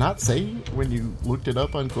octopus. Does it not say when you looked it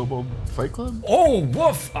up on Kobold Fight Club? Oh,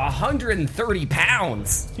 woof! 130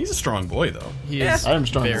 pounds. He's a strong boy, though. He is I'm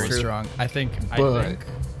strong. very True. strong. I think. But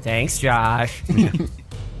Thanks, Josh.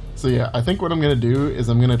 So yeah, I think what I'm gonna do is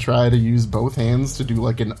I'm gonna try to use both hands to do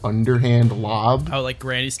like an underhand lob. Oh, like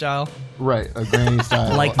granny style? Right, a granny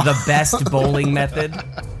style. Like the best bowling method.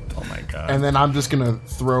 Oh my god. And then I'm just gonna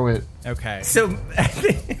throw it. Okay. So,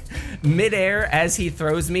 midair, as he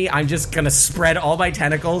throws me, I'm just gonna spread all my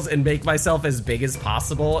tentacles and make myself as big as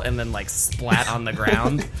possible, and then like splat on the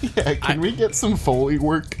ground. Yeah, can we get some Foley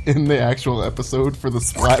work in the actual episode for the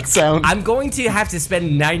splat sound? I'm going to have to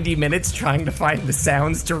spend 90 minutes trying to find the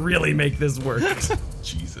sounds to really make this work.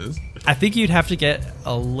 Jesus. I think you'd have to get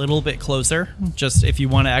a little bit closer, just if you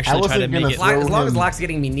want to actually try to wasn't make gonna it. throw As long as him. Locke's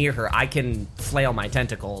getting me near her, I can flail my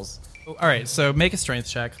tentacles. All right, so make a strength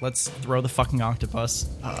check. Let's throw the fucking octopus.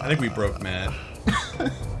 I think we broke Matt.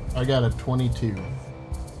 I got a 22.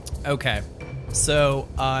 Okay, so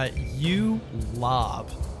you lob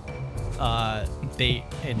bait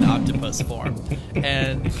in octopus form,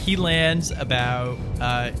 and he lands about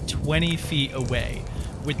 20 feet away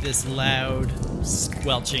with this loud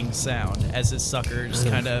squelching sound as his suckers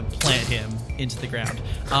kind of plant him into the ground.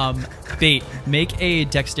 Bait, make a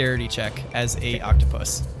dexterity check as a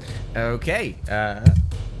octopus. Okay, that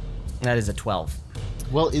is a 12.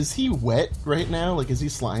 Well, is he wet right now? Like, is he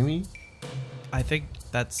slimy? I think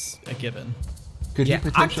that's a given. Could Yeah, he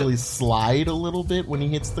potentially slide a little bit when he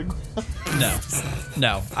hits the ground?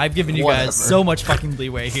 No. I've given you Whatever. guys so much fucking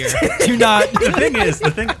leeway here. Do not. The thing is,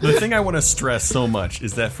 the thing I want to stress so much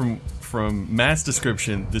is that from Matt's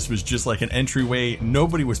description, this was just like an entryway.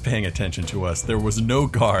 Nobody was paying attention to us. There was no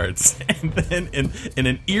guards. And then in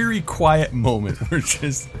an eerie, quiet moment, we're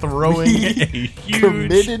just throwing a huge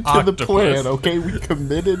Committed to octopus. the plan, okay? We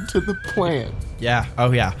committed to the plan. Yeah.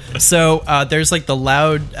 Oh, yeah. So there's like the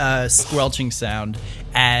loud squelching sound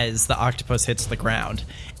as the octopus hits the ground.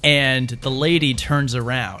 And the lady turns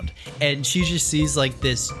around and she just sees like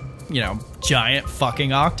this, giant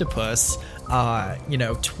fucking octopus,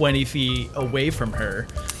 20 feet away from her,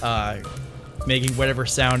 making whatever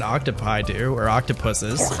sound octopi do, or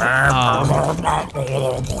octopuses.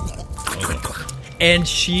 And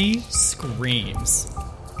she screams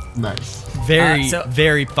Nice. very, So-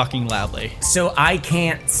 very fucking loudly. So I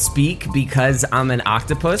can't speak because I'm an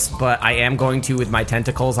octopus, but I am going to, with my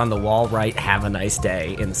tentacles on the wall, write "Have a nice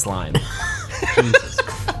day" in slime. Jesus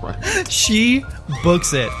Christ. She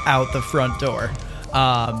books it out the front door.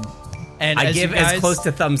 And I as give you guys, as close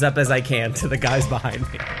to thumbs up as I can to the guys behind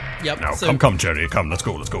me. Yep. Now, so come, Jerry, come. Let's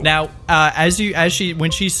go. now,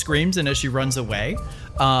 when she screams and as she runs away,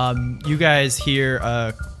 you guys hear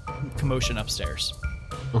a commotion upstairs.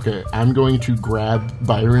 Okay, I'm going to grab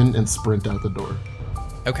Byron and sprint out the door.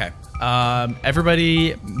 Okay.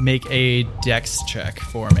 Everybody make a dex check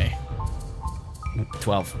for me.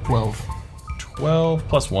 12. 12. 12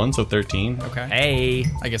 plus 1, so 13. Okay. Hey.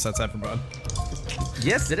 I guess that's everyone.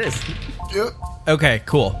 Yes, it is. Okay,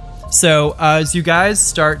 cool. So as you guys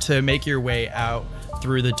start to make your way out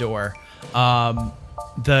through the door,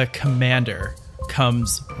 the commander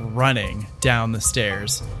comes running down the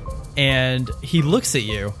stairs, and he looks at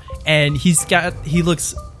you, and he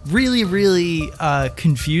looks really, really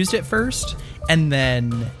confused at first, and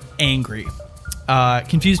then angry.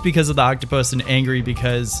 Confused because of the octopus, and angry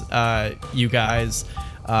because you guys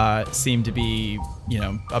seem to be,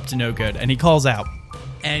 up to no good. And he calls out,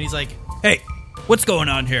 and he's like, "Hey, what's going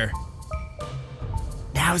on here?"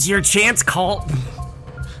 Now's your chance, Colt.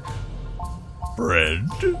 Bread.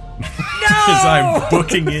 No! As I'm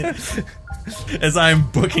booking it.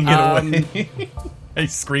 Away, I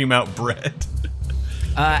scream out bread.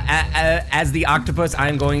 As the octopus,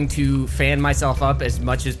 I'm going to fan myself up as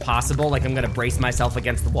much as possible. Like I'm going to brace myself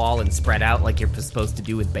against the wall and spread out like you're supposed to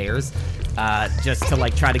do with bears. Just to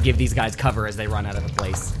try to give these guys cover as they run out of the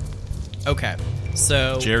place. Okay,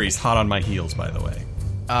 so Jerry's hot on my heels, by the way.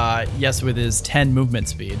 yes, with his 10 movement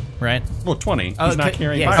speed, right? Well, 20. He's Oh, not okay,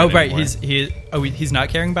 carrying yeah. Byron Oh, right. anymore. He's not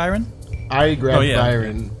carrying Byron. I grabbed Oh, yeah.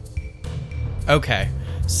 Byron. Okay,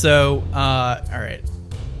 so all right.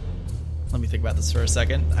 Let me think about this for a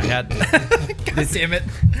second. I had. God damn it!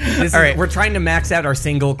 All right. We're trying to max out our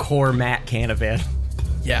single core Matt Canavan.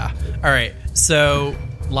 Yeah. All right. So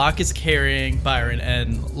Locke is carrying Byron,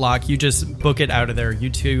 and Locke, you just book it out of there. You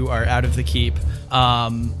two are out of the keep.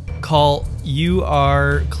 Call, you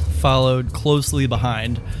are followed closely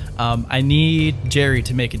behind. I need Jerry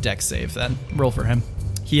to make a dex save. Then roll for him.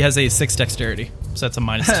 He has a 6 dexterity, so that's a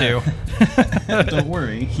 -2. Don't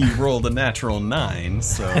worry. He rolled a natural 9,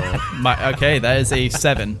 so... Okay, that is a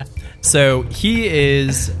 7. So he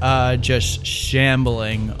is just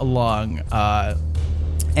shambling along.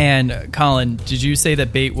 And Colin, did you say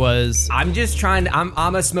that bait was? I'm just trying to.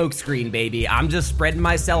 I'm a smoke screen, baby. I'm just spreading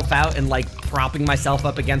myself out and propping myself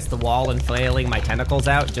up against the wall and flailing my tentacles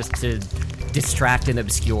out just to distract and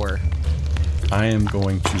obscure. I am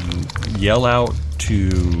going to yell out to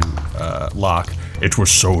Locke. It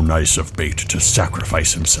was so nice of Bait to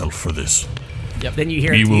sacrifice himself for this. Yep. Then you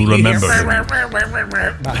hear We will you hear remember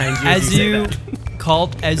him. behind you As you say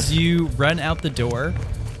as you run out the door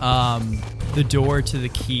to the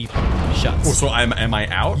keep shuts. Oh, so am I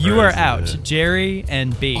out? You or are is out. it- Jerry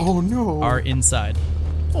and Bait Oh no! are inside.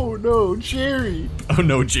 Oh no, Jerry! Oh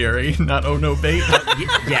no, Jerry! Not oh no, Bait.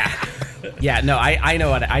 yeah. No, I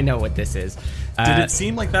know what this is. Did it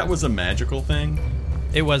seem like that was a magical thing?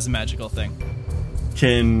 It was a magical thing.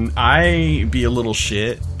 Can I be a little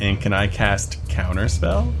shit and can I cast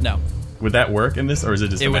Counterspell? No, Would that work in this, or is it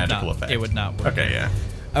just it a would magical not. effect? It would not work. Okay, yeah.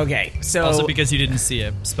 Okay, so Also because you didn't see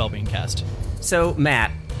a spell being cast. So,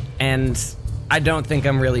 Matt, and I don't think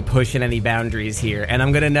I'm really pushing any boundaries here, and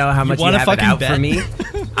I'm going to know how much you wanna have it fucking out bet? for me.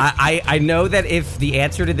 I know that if the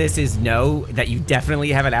answer to this is no, that you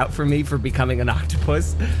definitely have it out for me for becoming an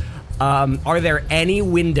octopus. Are there any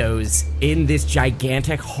windows in this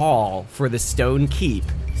gigantic hall for the Stone Keep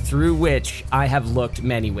through which I have looked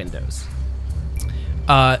many windows?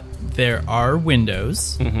 There are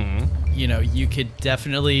windows. Mm-hmm. You know, you could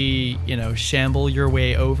definitely, shamble your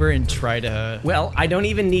way over and try to... Well, I don't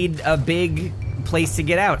even need a big place to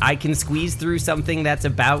get out. I can squeeze through something that's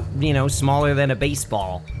about, smaller than a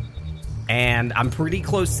baseball. And I'm pretty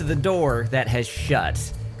close to the door that has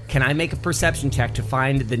shut. Can I make a perception check to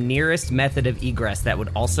find the nearest method of egress that would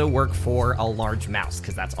also work for a large mouse?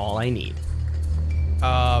 Because that's all I need.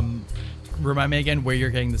 Remind me again where you're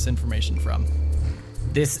getting this information from.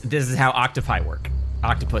 This is how octopi work.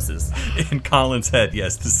 Octopuses. In Colin's head,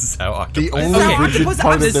 yes, this is how octopus. The only rigid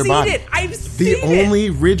part of their body. I've The seen it. only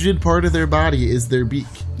rigid part of their body is their beak.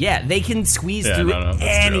 Yeah, they can squeeze Yeah, through no, that's true.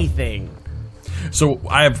 anything. So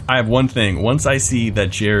I have one thing. Once I see that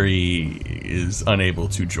Jerry is unable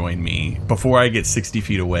to join me, before I get 60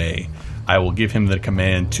 feet away, I will give him the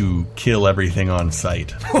command to kill everything on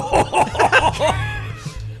sight.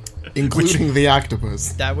 Including the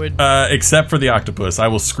octopus. That would... Except for the octopus. I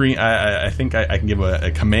will scream. I think I can give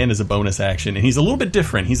a command as a bonus action. And he's a little bit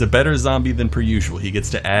different. He's a better zombie than per usual. He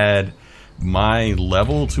gets to add my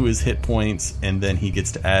level to his hit points, and then he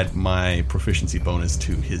gets to add my proficiency bonus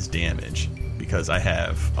to his damage. Because I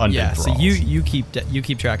have undead yeah, so thralls. you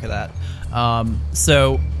keep track of that.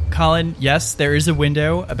 So, Colin, yes, there is a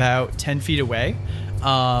window about 10 feet away.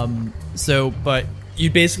 But you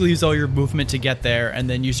basically use all your movement to get there and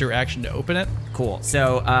then use your action to open it. Cool.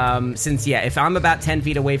 So, if I'm about 10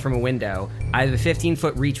 feet away from a window, I have a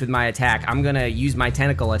 15-foot reach with my attack. I'm going to use my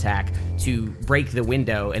tentacle attack to break the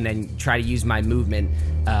window and then try to use my movement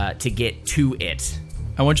to get to it.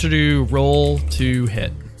 I want you to roll to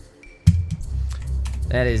hit.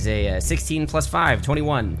 That is a 16 plus 5,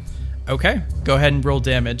 21. Okay, go ahead and roll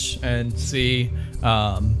damage and see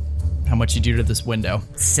how much you do to this window.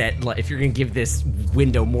 If you're going to give this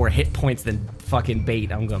window more hit points than fucking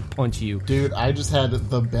Bait, I'm going to punch you. Dude, I just had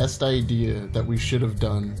the best idea that we should have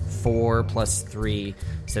done. 4 plus 3,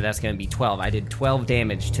 so that's going to be 12. I did 12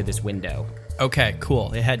 damage to this window. Okay,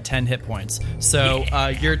 cool. It had 10 hit points. So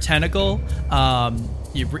your tentacle,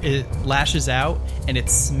 it lashes out and it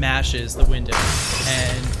smashes the window,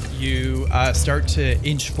 and you start to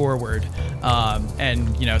inch forward,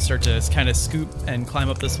 and start to kind of scoop and climb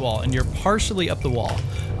up this wall. And you're partially up the wall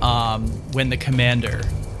when the commander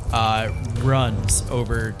runs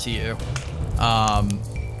over to you.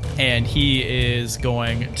 And he is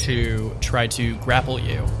going to try to grapple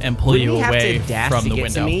you and pull you away have to dash from to the get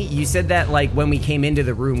window. To me? You said that when we came into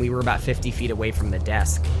the room, we were about 50 feet away from the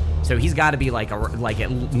desk. So he's got to be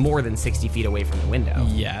at more than 60 feet away from the window.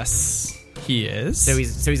 Yes, he is. So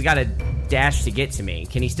he's got to dash to get to me.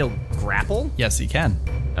 Can he still grapple? Yes, he can.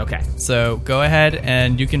 Okay. So go ahead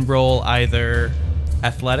and you can roll either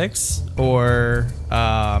athletics or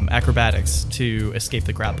acrobatics to escape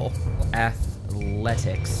the grapple.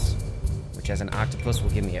 Athletics, which as an octopus will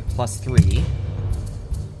give me a +3.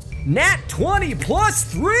 Nat 20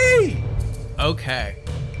 +3! Okay.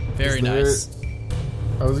 Very Is there- nice.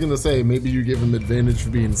 I was gonna say, maybe you give him advantage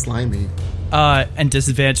for being slimy. And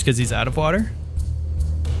disadvantage because he's out of water?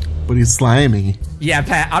 But he's slimy. Yeah,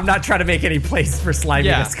 Pat, I'm not trying to make any place for sliminess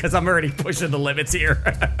Yeah. because I'm already pushing the limits here.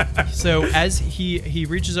 So as he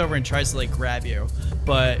reaches over and tries to grab you,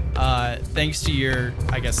 but thanks to your,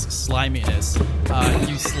 I guess, sliminess,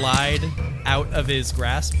 you slide out of his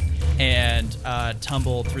grasp and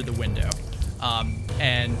tumble through the window.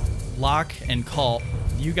 And Locke and Colt,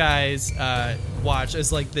 you guys watch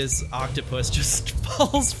as like this octopus just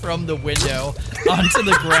falls from the window onto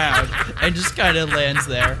the ground and just kind of lands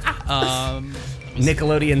there.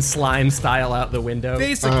 Nickelodeon slime style out the window.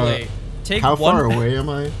 Basically, take How one. far away am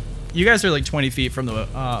I? You guys are like 20 feet from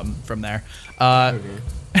the from there.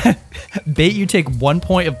 Okay. Bait, you take 1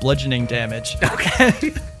 point of bludgeoning damage.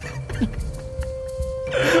 Okay.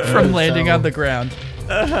 From landing on the ground.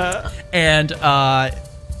 And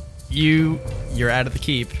you're out of the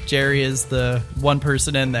keep. Jerry is the one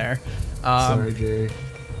person in there. Sorry, Jerry.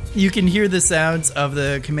 You can hear the sounds of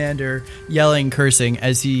the commander yelling, cursing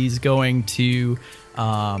as he's going to,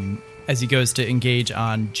 as he goes to engage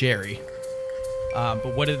on Jerry.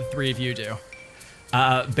 But what do the three of you do?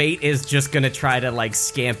 Bait is just gonna try to like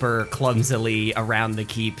scamper clumsily around the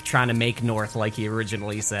keep, trying to make north like he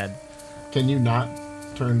originally said. Can you not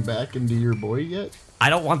turn back into your boy yet? I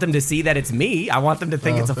don't want them to see that it's me. I want them to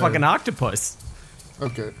think it's a fair. fucking octopus.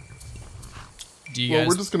 Okay. Do you Well, guys?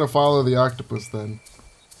 we're just gonna follow the octopus then.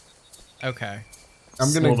 Okay.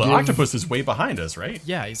 I'm gonna Well, the give... octopus is way behind us, right?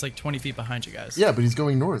 Yeah, he's like 20 feet behind you guys. Yeah, but he's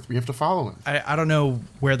going north. We have to follow him. I don't know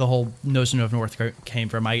where the whole notion of north came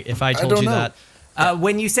from. If I told don't you know. that.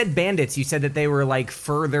 When you said bandits, you said that they were like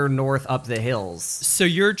further north up the hills. So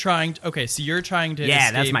you're trying to Yeah,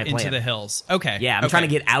 escape that's my into plan. the hills. Okay. Yeah, I'm okay. trying to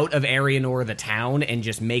get out of Arianor, the town, and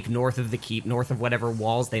just make north of the keep, north of whatever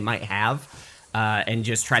walls they might have, and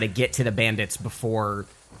just try to get to the bandits before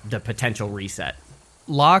the potential reset.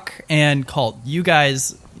 Locke and Colt, you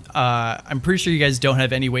guys, I'm pretty sure you guys don't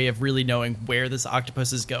have any way of really knowing where this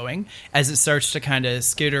octopus is going as it starts to kind of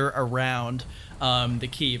skitter around the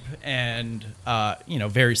keep and,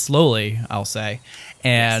 very slowly, I'll say,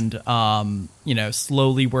 and,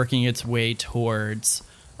 slowly working its way towards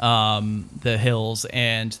the hills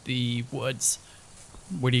and the woods.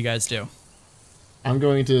 What do you guys do? I'm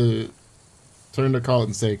going to turn to Colt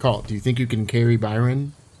and say, Colt, do you think you can carry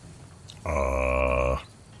Byron?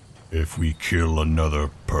 If we kill another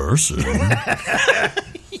person,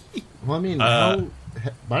 Well, I mean,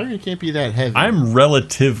 Byron can't be that heavy. I am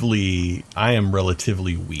relatively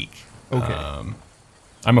weak. Okay.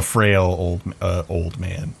 I'm a frail old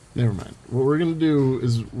man. Never mind. What we're going to do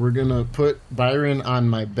is we're going to put Byron on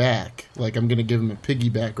my back. Like, I'm going to give him a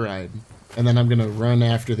piggyback ride. And then I'm going to run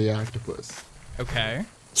after the octopus. Okay.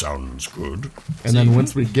 sounds good. And then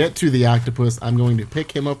once we get to the octopus, I'm going to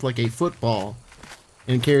pick him up like a football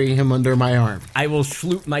and carry him under my arm. I will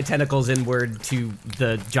sloop my tentacles inward to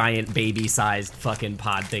the giant baby-sized fucking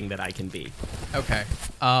pod thing that I can be. Okay.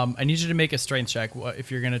 I need you to make a strength check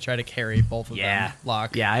if you're going to try to carry both of them.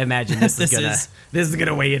 Locke. Yeah, I imagine this is This gonna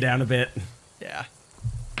gonna weigh you down a bit. Yeah.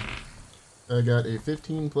 I got a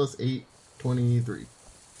 15 plus 8, 23.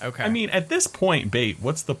 Okay. I mean, at this point, Bait,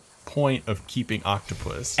 what's the point of keeping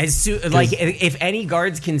Octopus? If any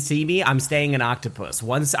guards can see me, I'm staying an octopus.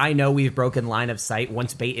 Once I know we've broken line of sight,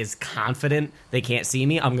 once Bait is confident they can't see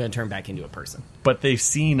me, I'm going to turn back into a person. But they've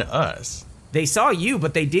seen us. They saw you,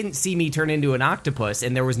 but they didn't see me turn into an octopus,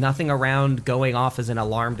 and there was nothing around going off as an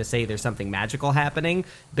alarm to say there's something magical happening.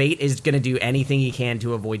 Bait is going to do anything he can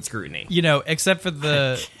to avoid scrutiny. Except for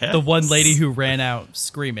the one lady who ran out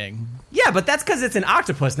screaming. Yeah, but that's because it's an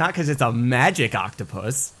octopus, not because it's a magic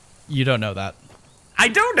octopus. You don't know that. I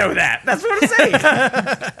don't know that. That's what I'm saying.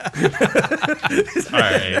 All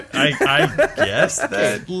right. I guess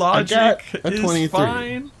that logic I got a 23. is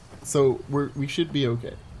fine. So we should be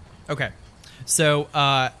okay. Okay. So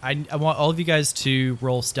I want all of you guys to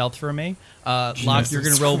roll stealth for me. Locke, you're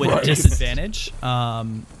going to roll with Christ. disadvantage.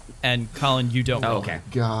 And Colin, you don't roll. Okay.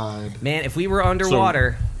 God. Man, if we were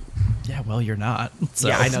underwater... Yeah, well, you're not. So.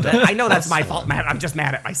 Yeah, I know that. I know that's my fault, Matt. I'm just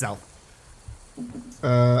mad at myself.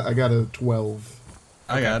 I got a 12.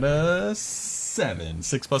 I got a 7.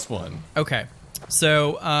 6 plus 1. Okay.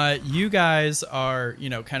 So you guys are,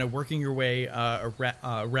 kind of working your way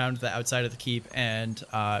around the outside of the keep and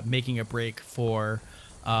making a break for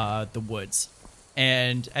the woods.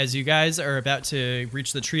 And as you guys are about to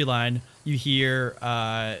reach the tree line, you hear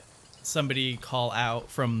somebody call out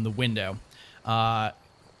from the window.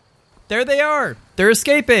 There they are! They're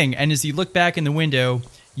escaping! And as you look back in the window,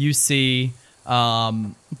 you see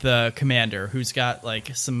the commander who's got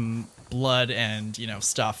like some blood and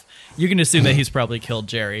stuff. You can assume that he's probably killed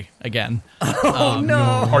Jerry again.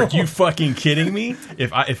 No. Are you fucking kidding me?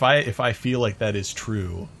 If I feel like that is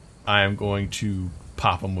true, I am going to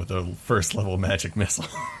pop him with a first level magic missile.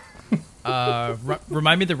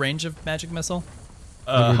 Remind me the range of magic missile.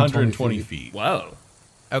 120 feet. Whoa.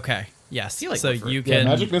 Okay. Yes. like So go for it. you Yeah, can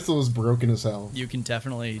magic missile is broken as hell. you can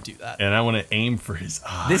definitely do that. And I want to aim for his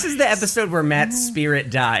eye. This is the episode where Matt's spirit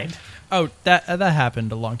died. Oh, that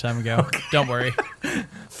happened a long time ago. Don't worry.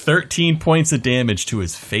 13 points of damage to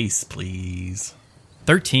his face, please.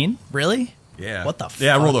 13? Really? Yeah. What the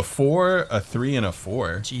Yeah, I fuck? rolled a 4, a 3, and a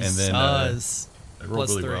 4. Jesus. And then I rolled Plus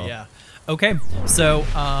really 3, well. yeah. Okay, so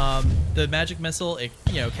the magic missile, it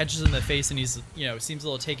catches him in the face, and he's seems a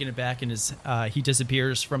little taken aback, and he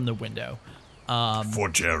disappears from the window. For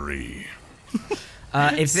Jerry.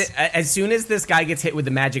 As soon as this guy gets hit with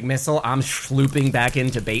the magic missile, I'm slooping back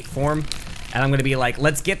into bait form, and I'm gonna be like,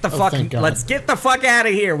 "Let's get the thank God. let's get the fuck out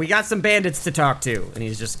of here. We got some bandits to talk to." And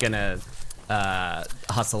he's just gonna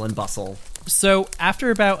hustle and bustle. So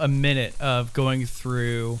after about a minute of going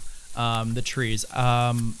through the trees,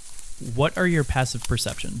 what are your passive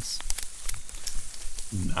perceptions?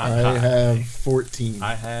 I have 14.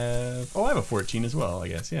 I have a 14 as well, I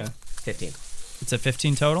guess, yeah. 15. It's a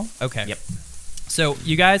 15 total? Okay. Yep. So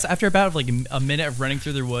you guys, after about like a minute of running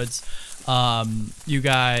through the woods, you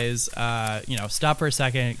guys, stop for a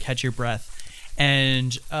second, catch your breath,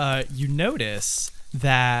 and you notice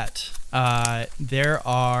that there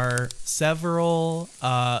are several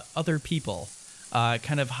other people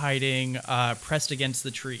kind of hiding, pressed against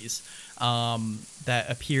the trees, that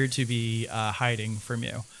appear to be hiding from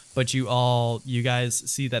you. But you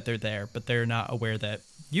guys see that they're there, but they're not aware that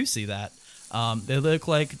you see that. They look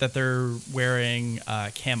like that they're wearing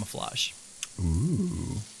camouflage.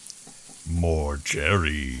 Ooh. More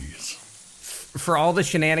Jerry's. For all the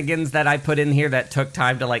shenanigans that I put in here that took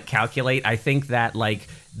time to like calculate, I think that like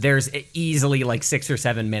there's easily like 6 or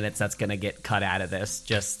 7 minutes that's gonna get cut out of this.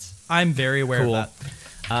 Just I'm very aware cool.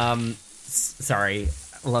 of that. Sorry,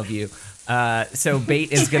 love you. So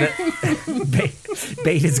Bait is gonna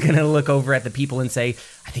Bait is gonna look over at the people and say,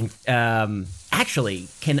 I think actually,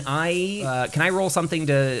 can I roll something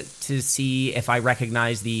to see if I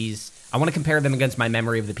recognize these? I want to compare them against my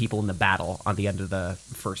memory of the people in the battle on the end of the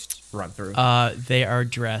first run through. They are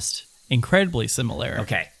dressed incredibly similar.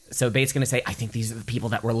 Okay, so Bait's gonna say, I think these are the people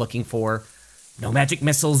that we're looking for. No magic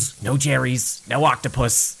missiles, no Jerry's, no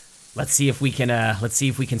octopus. Let's see if we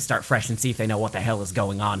can start fresh and see if they know what the hell is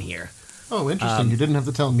going on here. Oh, interesting. You didn't have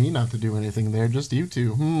to tell me not to do anything there, just you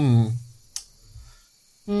two.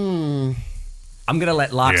 I'm gonna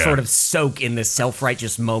let Locke sort of soak in this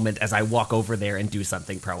self-righteous moment as I walk over there and do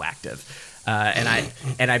something proactive.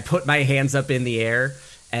 And I put my hands up in the air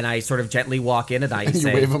and I sort of gently walk in and I And you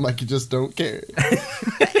say, wave them like you just don't care.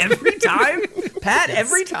 every time, Pat,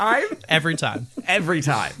 every time. Every time. Every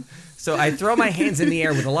time. So I throw my hands in the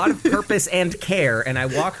air with a lot of purpose and care, and I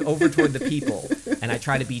walk over toward the people, and I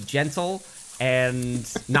try to be gentle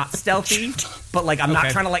and not stealthy, but like I'm not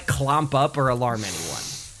Okay. trying to like clomp up or alarm anyone.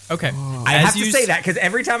 Okay. I have to say that because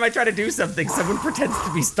every time I try to do something, someone pretends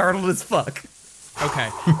to be startled as fuck. Okay.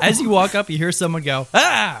 As you walk up, you hear someone go,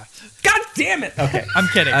 "Ah!" God damn it! Okay. I'm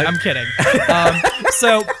kidding. I'm kidding.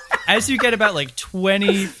 So as you get about like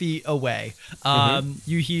 20 feet away,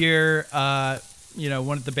 you hear,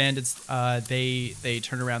 one of the bandits. They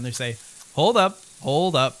turn around. They say, "Hold up,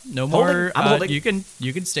 no more. I'm holding. You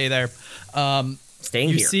can stay there." Staying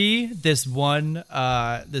You here. see this one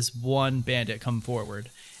bandit come forward,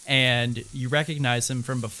 and you recognize him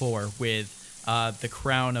from before with the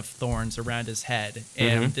crown of thorns around his head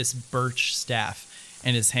and this birch staff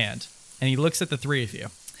in his hand. And he looks at the three of you,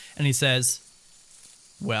 and he says,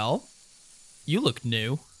 "Well, you look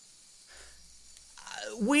new."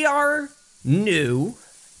 We are new,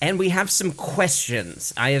 and we have some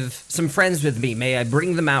questions. I have some friends with me. May I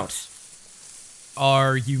bring them out?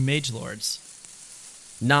 Are you mage lords?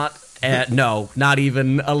 No, not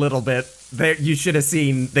even a little bit. There, you should have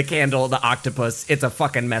seen the candle, the octopus. It's a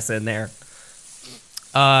fucking mess in there.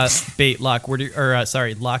 Bait, Locke,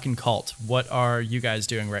 Locke and Cult, what are you guys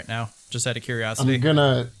doing right now? Just out of curiosity. I'm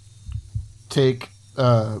gonna take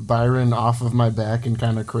Byron off of my back and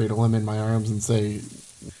kind of cradle him in my arms and say,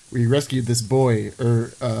 we rescued this boy,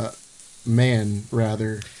 or man,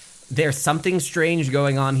 rather. There's something strange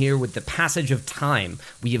going on here with the passage of time.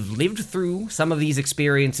 We have lived through some of these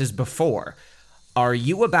experiences before. Are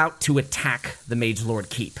you about to attack the Mage Lord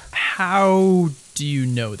Keep? How do you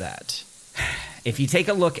know that? If you take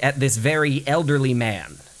a look at this very elderly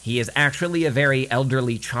man, he is actually a very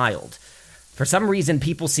elderly child. For some reason,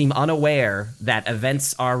 people seem unaware that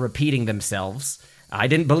events are repeating themselves. I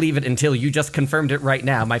didn't believe it until you just confirmed it right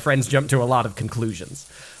now. My friends jumped to a lot of conclusions.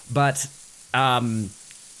 But,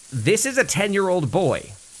 this is a 10-year-old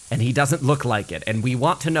boy, and he doesn't look like it, and we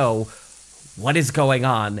want to know what is going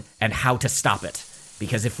on and how to stop it.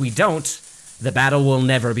 Because if we don't, the battle will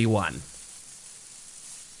never be won.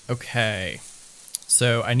 Okay.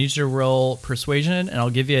 So I need you to roll persuasion, and I'll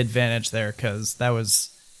give you advantage there, because that was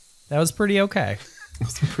pretty okay.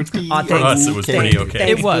 Pretty Thank For us, you. it was pretty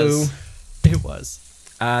okay. It was. It was.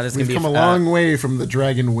 There's We've gonna come be a long way from the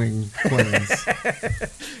Dragon Wing planes.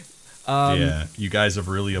 Yeah, you guys have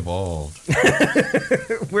really evolved.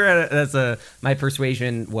 My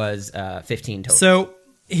persuasion was 15 total. So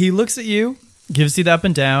he looks at you, gives you the up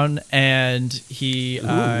and down, and he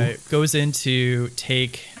goes in to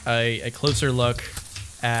take a closer look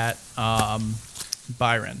at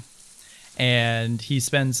Byron. And he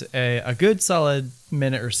spends a good solid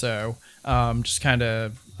minute or so just kind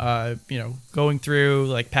of, going through,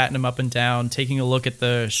 like patting him up and down, taking a look at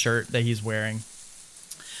the shirt that he's wearing.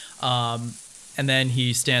 And then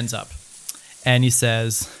he stands up and he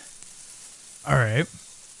says, all right,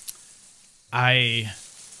 I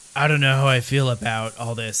don't know how I feel about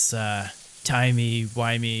all this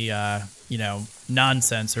timey-wimey,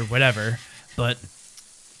 nonsense or whatever, but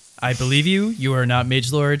I believe you. You are not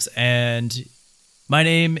mage lords, and my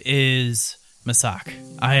name is Masak.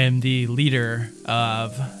 I am the leader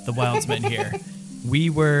of the Wildsmen here. We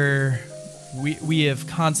have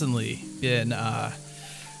constantly been, having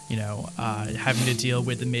to deal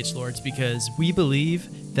with the mage lords because we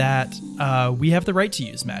believe that we have the right to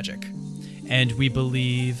use magic, and we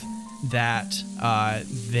believe that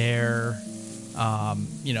their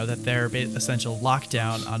essential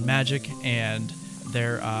lockdown on magic and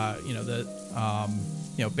their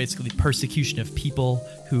basically persecution of people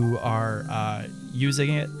who are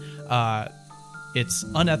using it. It's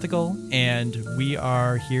unethical, and we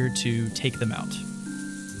are here to take them out.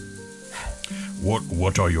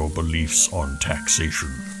 What are your beliefs on taxation?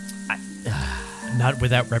 Not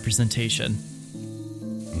without representation.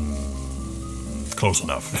 Close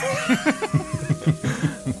enough.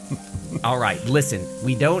 All right, listen,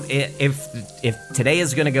 we don't, if today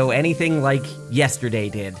is going to go anything like yesterday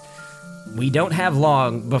did, we don't have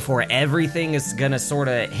long before everything is going to sort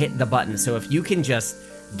of hit the button. So if you can just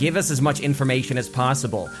give us as much information as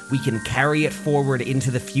possible, we can carry it forward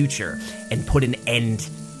into the future and put an end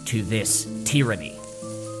to this tyranny.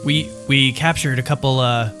 We captured a couple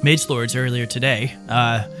mage lords earlier today.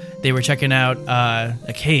 They were checking out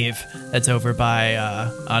a cave that's over by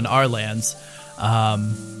on our lands.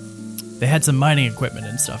 They had some mining equipment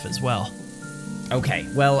and stuff as well. Okay,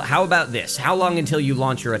 well, how about this? How long until you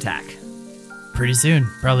launch your attack? Pretty soon,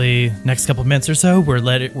 probably next couple minutes or so.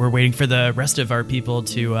 We're waiting for the rest of our people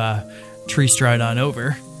to tree stride on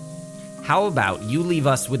over. How about you leave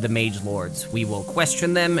us with the mage lords? We will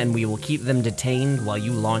question them and we will keep them detained while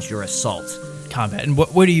you launch your assault. Combat. And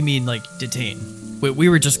what do you mean, like, detain? We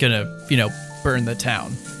were just gonna, burn the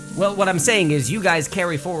town. Well, what I'm saying is you guys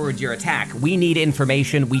carry forward your attack. We need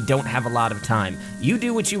information. We don't have a lot of time. You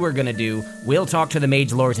do what you were gonna do. We'll talk to the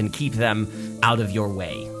mage lords and keep them out of your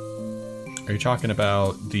way. Are you talking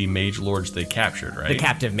about the mage lords they captured, right? The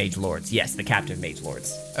captive mage lords. Yes, the captive mage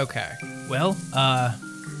lords. Okay. Well,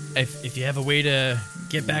 if you have a way to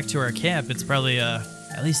get back to our camp, it's probably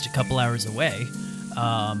at least a couple hours away.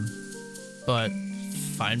 But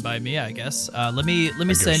fine by me, I guess. Let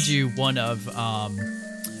me send you one of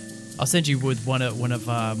I'll send you with one of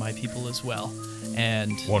my people as well.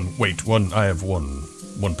 And I have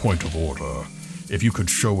one point of order. If you could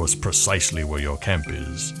show us precisely where your camp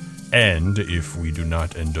is, and if we do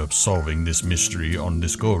not end up solving this mystery on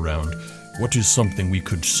this go-around, what is something we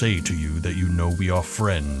could say to you that you know we are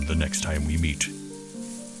friend the next time we meet?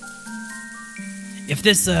 If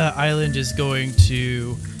this island is going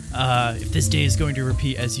to, if this day is going to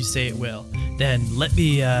repeat as you say it will, then let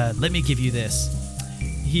me give you this.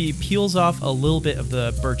 He peels off a little bit of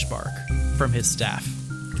the birch bark from his staff,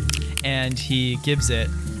 and he gives it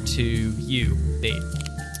to you, Bait.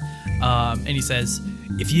 And he says,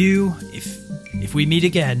 if we meet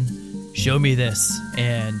again, show me this,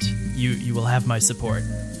 and you will have my support.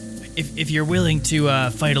 If you're willing to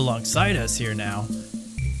fight alongside us here now.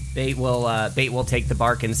 Bait will take the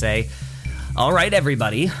bark and say, all right,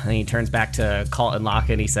 everybody. And he turns back to Colt and Locke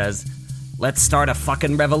and he says, let's start a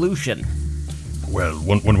fucking revolution. Well,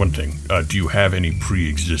 one thing. Do you have any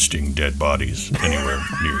pre-existing dead bodies anywhere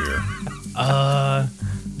near here?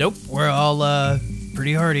 Nope. We're all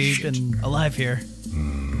pretty hardy and alive here.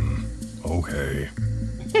 Okay.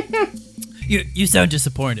 You sound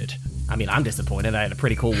disappointed. I mean, I'm disappointed. I had a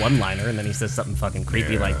pretty cool one-liner, and then he says something fucking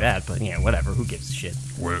creepy like that. But yeah, whatever. Who gives a shit?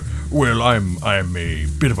 Well, I'm a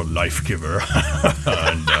bit of a life giver,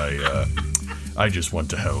 and I just want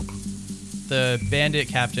to help. The bandit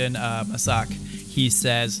captain, Masak, he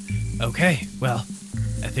says, "Okay, well,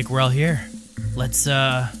 I think we're all here. Let's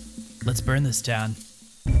burn this town."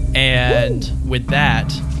 And with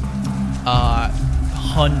that,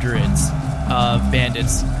 hundreds of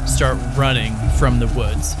bandits start running from the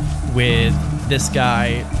woods with this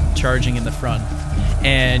guy charging in the front.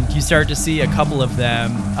 and you start to see a couple of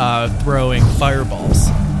them throwing fireballs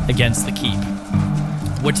against the keep.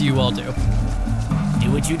 What do you all do?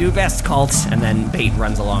 Do what you do best, Colt. And then Bait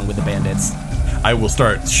runs along with the bandits. I will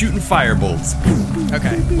start shooting firebolts.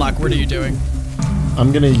 Okay, Locke, what are you doing?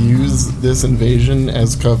 I'm gonna use this invasion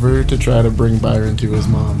as cover to try to bring Byron to his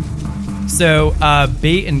mom. So,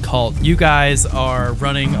 Bait and Colt, you guys are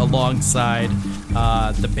running alongside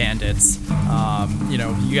the bandits.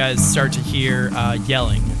 You guys start to hear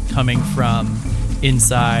yelling coming from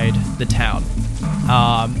inside the town.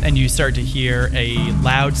 And you start to hear a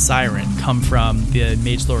loud siren come from the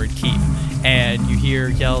Mage Lord Keep. And you hear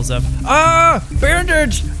yells of,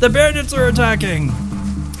 bandits! The bandits are attacking!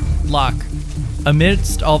 Locke,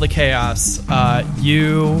 amidst all the chaos,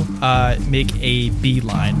 you make a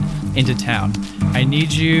beeline into town. I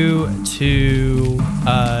need you to,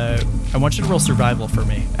 I want you to roll survival for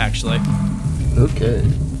me, actually. Okay.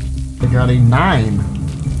 I got a 9.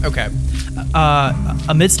 Okay.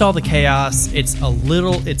 Amidst all the chaos, it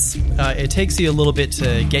takes you a little bit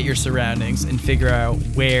to get your surroundings and figure out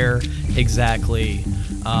where exactly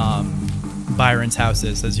Byron's house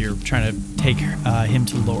is as you're trying to take him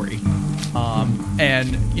to Lori.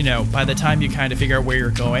 And by the time you kind of figure out where you're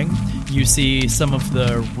going, you see some of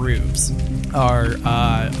the roofs are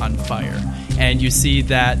on fire, and you see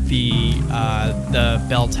that the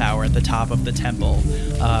bell tower at the top of the temple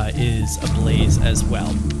is ablaze as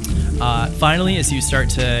well. Finally, as you start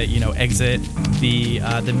to exit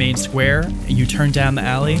the main square, you turn down the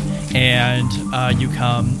alley and you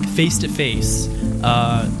come face to face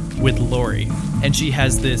with Lori, and she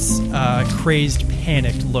has this crazed,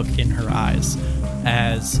 panicked look in her eyes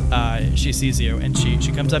as she sees you, and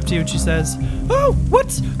she comes up to you and she says, "Oh,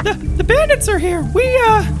 what's the bandits are here? We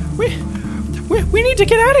need to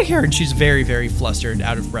get out of here." And she's very, very flustered,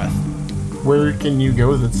 out of breath. Where can you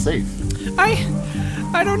go that's safe?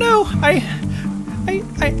 I don't know. I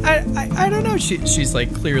don't know. She's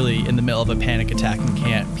like clearly in the middle of a panic attack and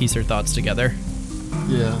can't piece her thoughts together.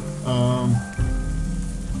 Yeah.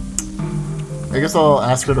 I guess I'll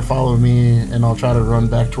ask her to follow me, and I'll try to run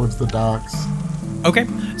back towards the docks. Okay.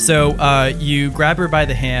 So you grab her by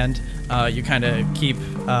the hand. You kind of keep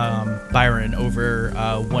Byron over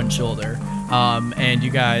one shoulder, and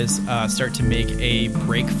you guys start to make a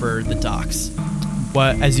break for the docks.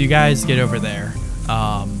 But as you guys get over there,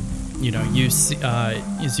 you see,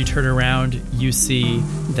 as you turn around, you see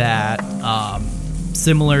that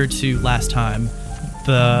similar to last time,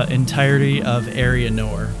 the entirety of Area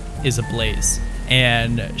Nor is ablaze,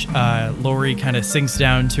 and Lori kind of sinks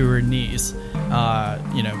down to her knees,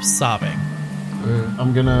 sobbing.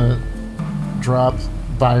 I'm gonna drop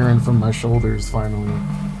Byron from my shoulders finally,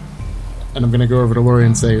 and I'm gonna go over to Lori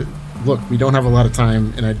and say, "Look, we don't have a lot of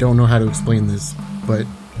time, and I don't know how to explain this, but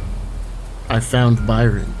I found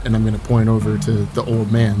Byron," and I'm gonna point over to the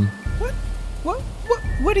old man.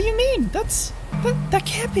 What do you mean? That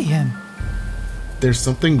can't be him. There's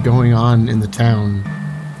something going on in the town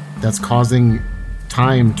that's causing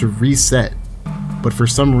time to reset, but for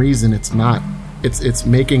some reason it's not. It's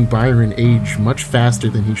making Byron age much faster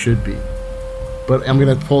than he should be. But I'm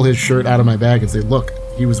gonna pull his shirt out of my bag and say, "Look,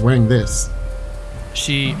 he was wearing this."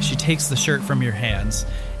 She takes the shirt from your hands,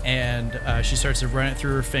 and she starts to run it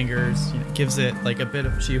through her fingers, gives it like a bit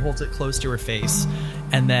of, she holds it close to her face,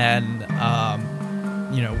 and then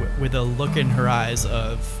with a look in her eyes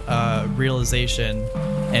of realization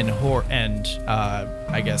and horror and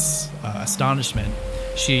astonishment,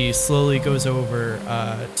 she slowly goes over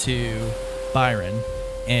to Byron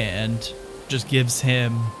and just gives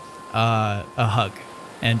him a hug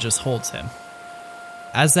and just holds him.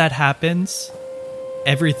 As that happens,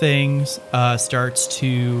 everything starts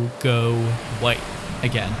to go white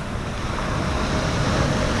again.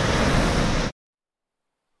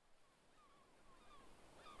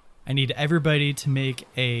 I need everybody to make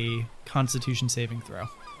a Constitution saving throw.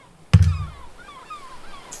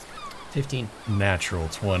 15. Natural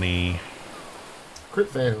 20. Crit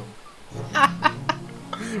fail.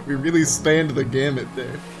 We really spanned the gamut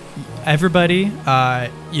there. Everybody,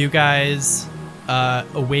 you guys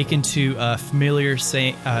awaken to a familiar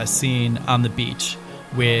scene on the beach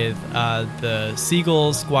with the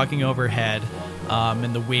seagulls squawking overhead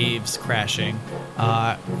and the waves crashing,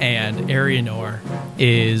 and Arianor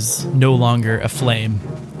is no longer a flame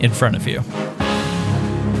in front of you.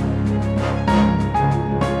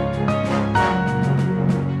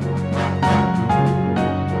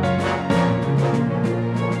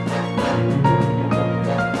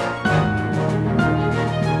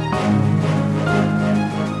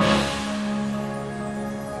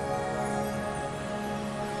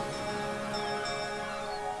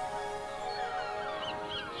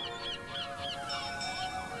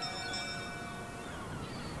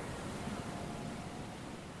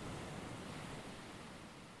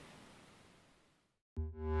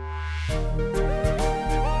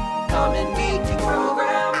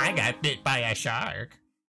 bit by a shark.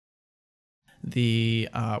 The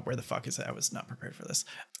where the fuck is it? I was not prepared for this.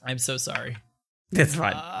 I'm so sorry. That's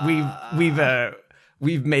fine.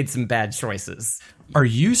 We've made some bad choices. Are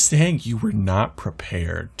you saying you were not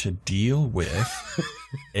prepared to deal with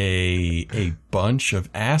a bunch of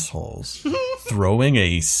assholes throwing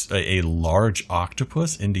a large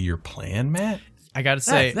octopus into your plan, Matt? I gotta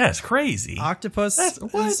say, That's crazy.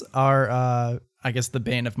 octopuses are, I guess, the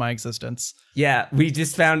bane of my existence. Yeah, we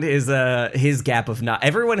just found his gap of not.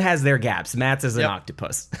 Everyone has their gaps. Matt's is an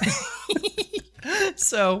octopus.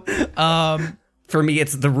 So, For me,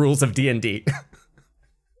 it's the rules of D&D.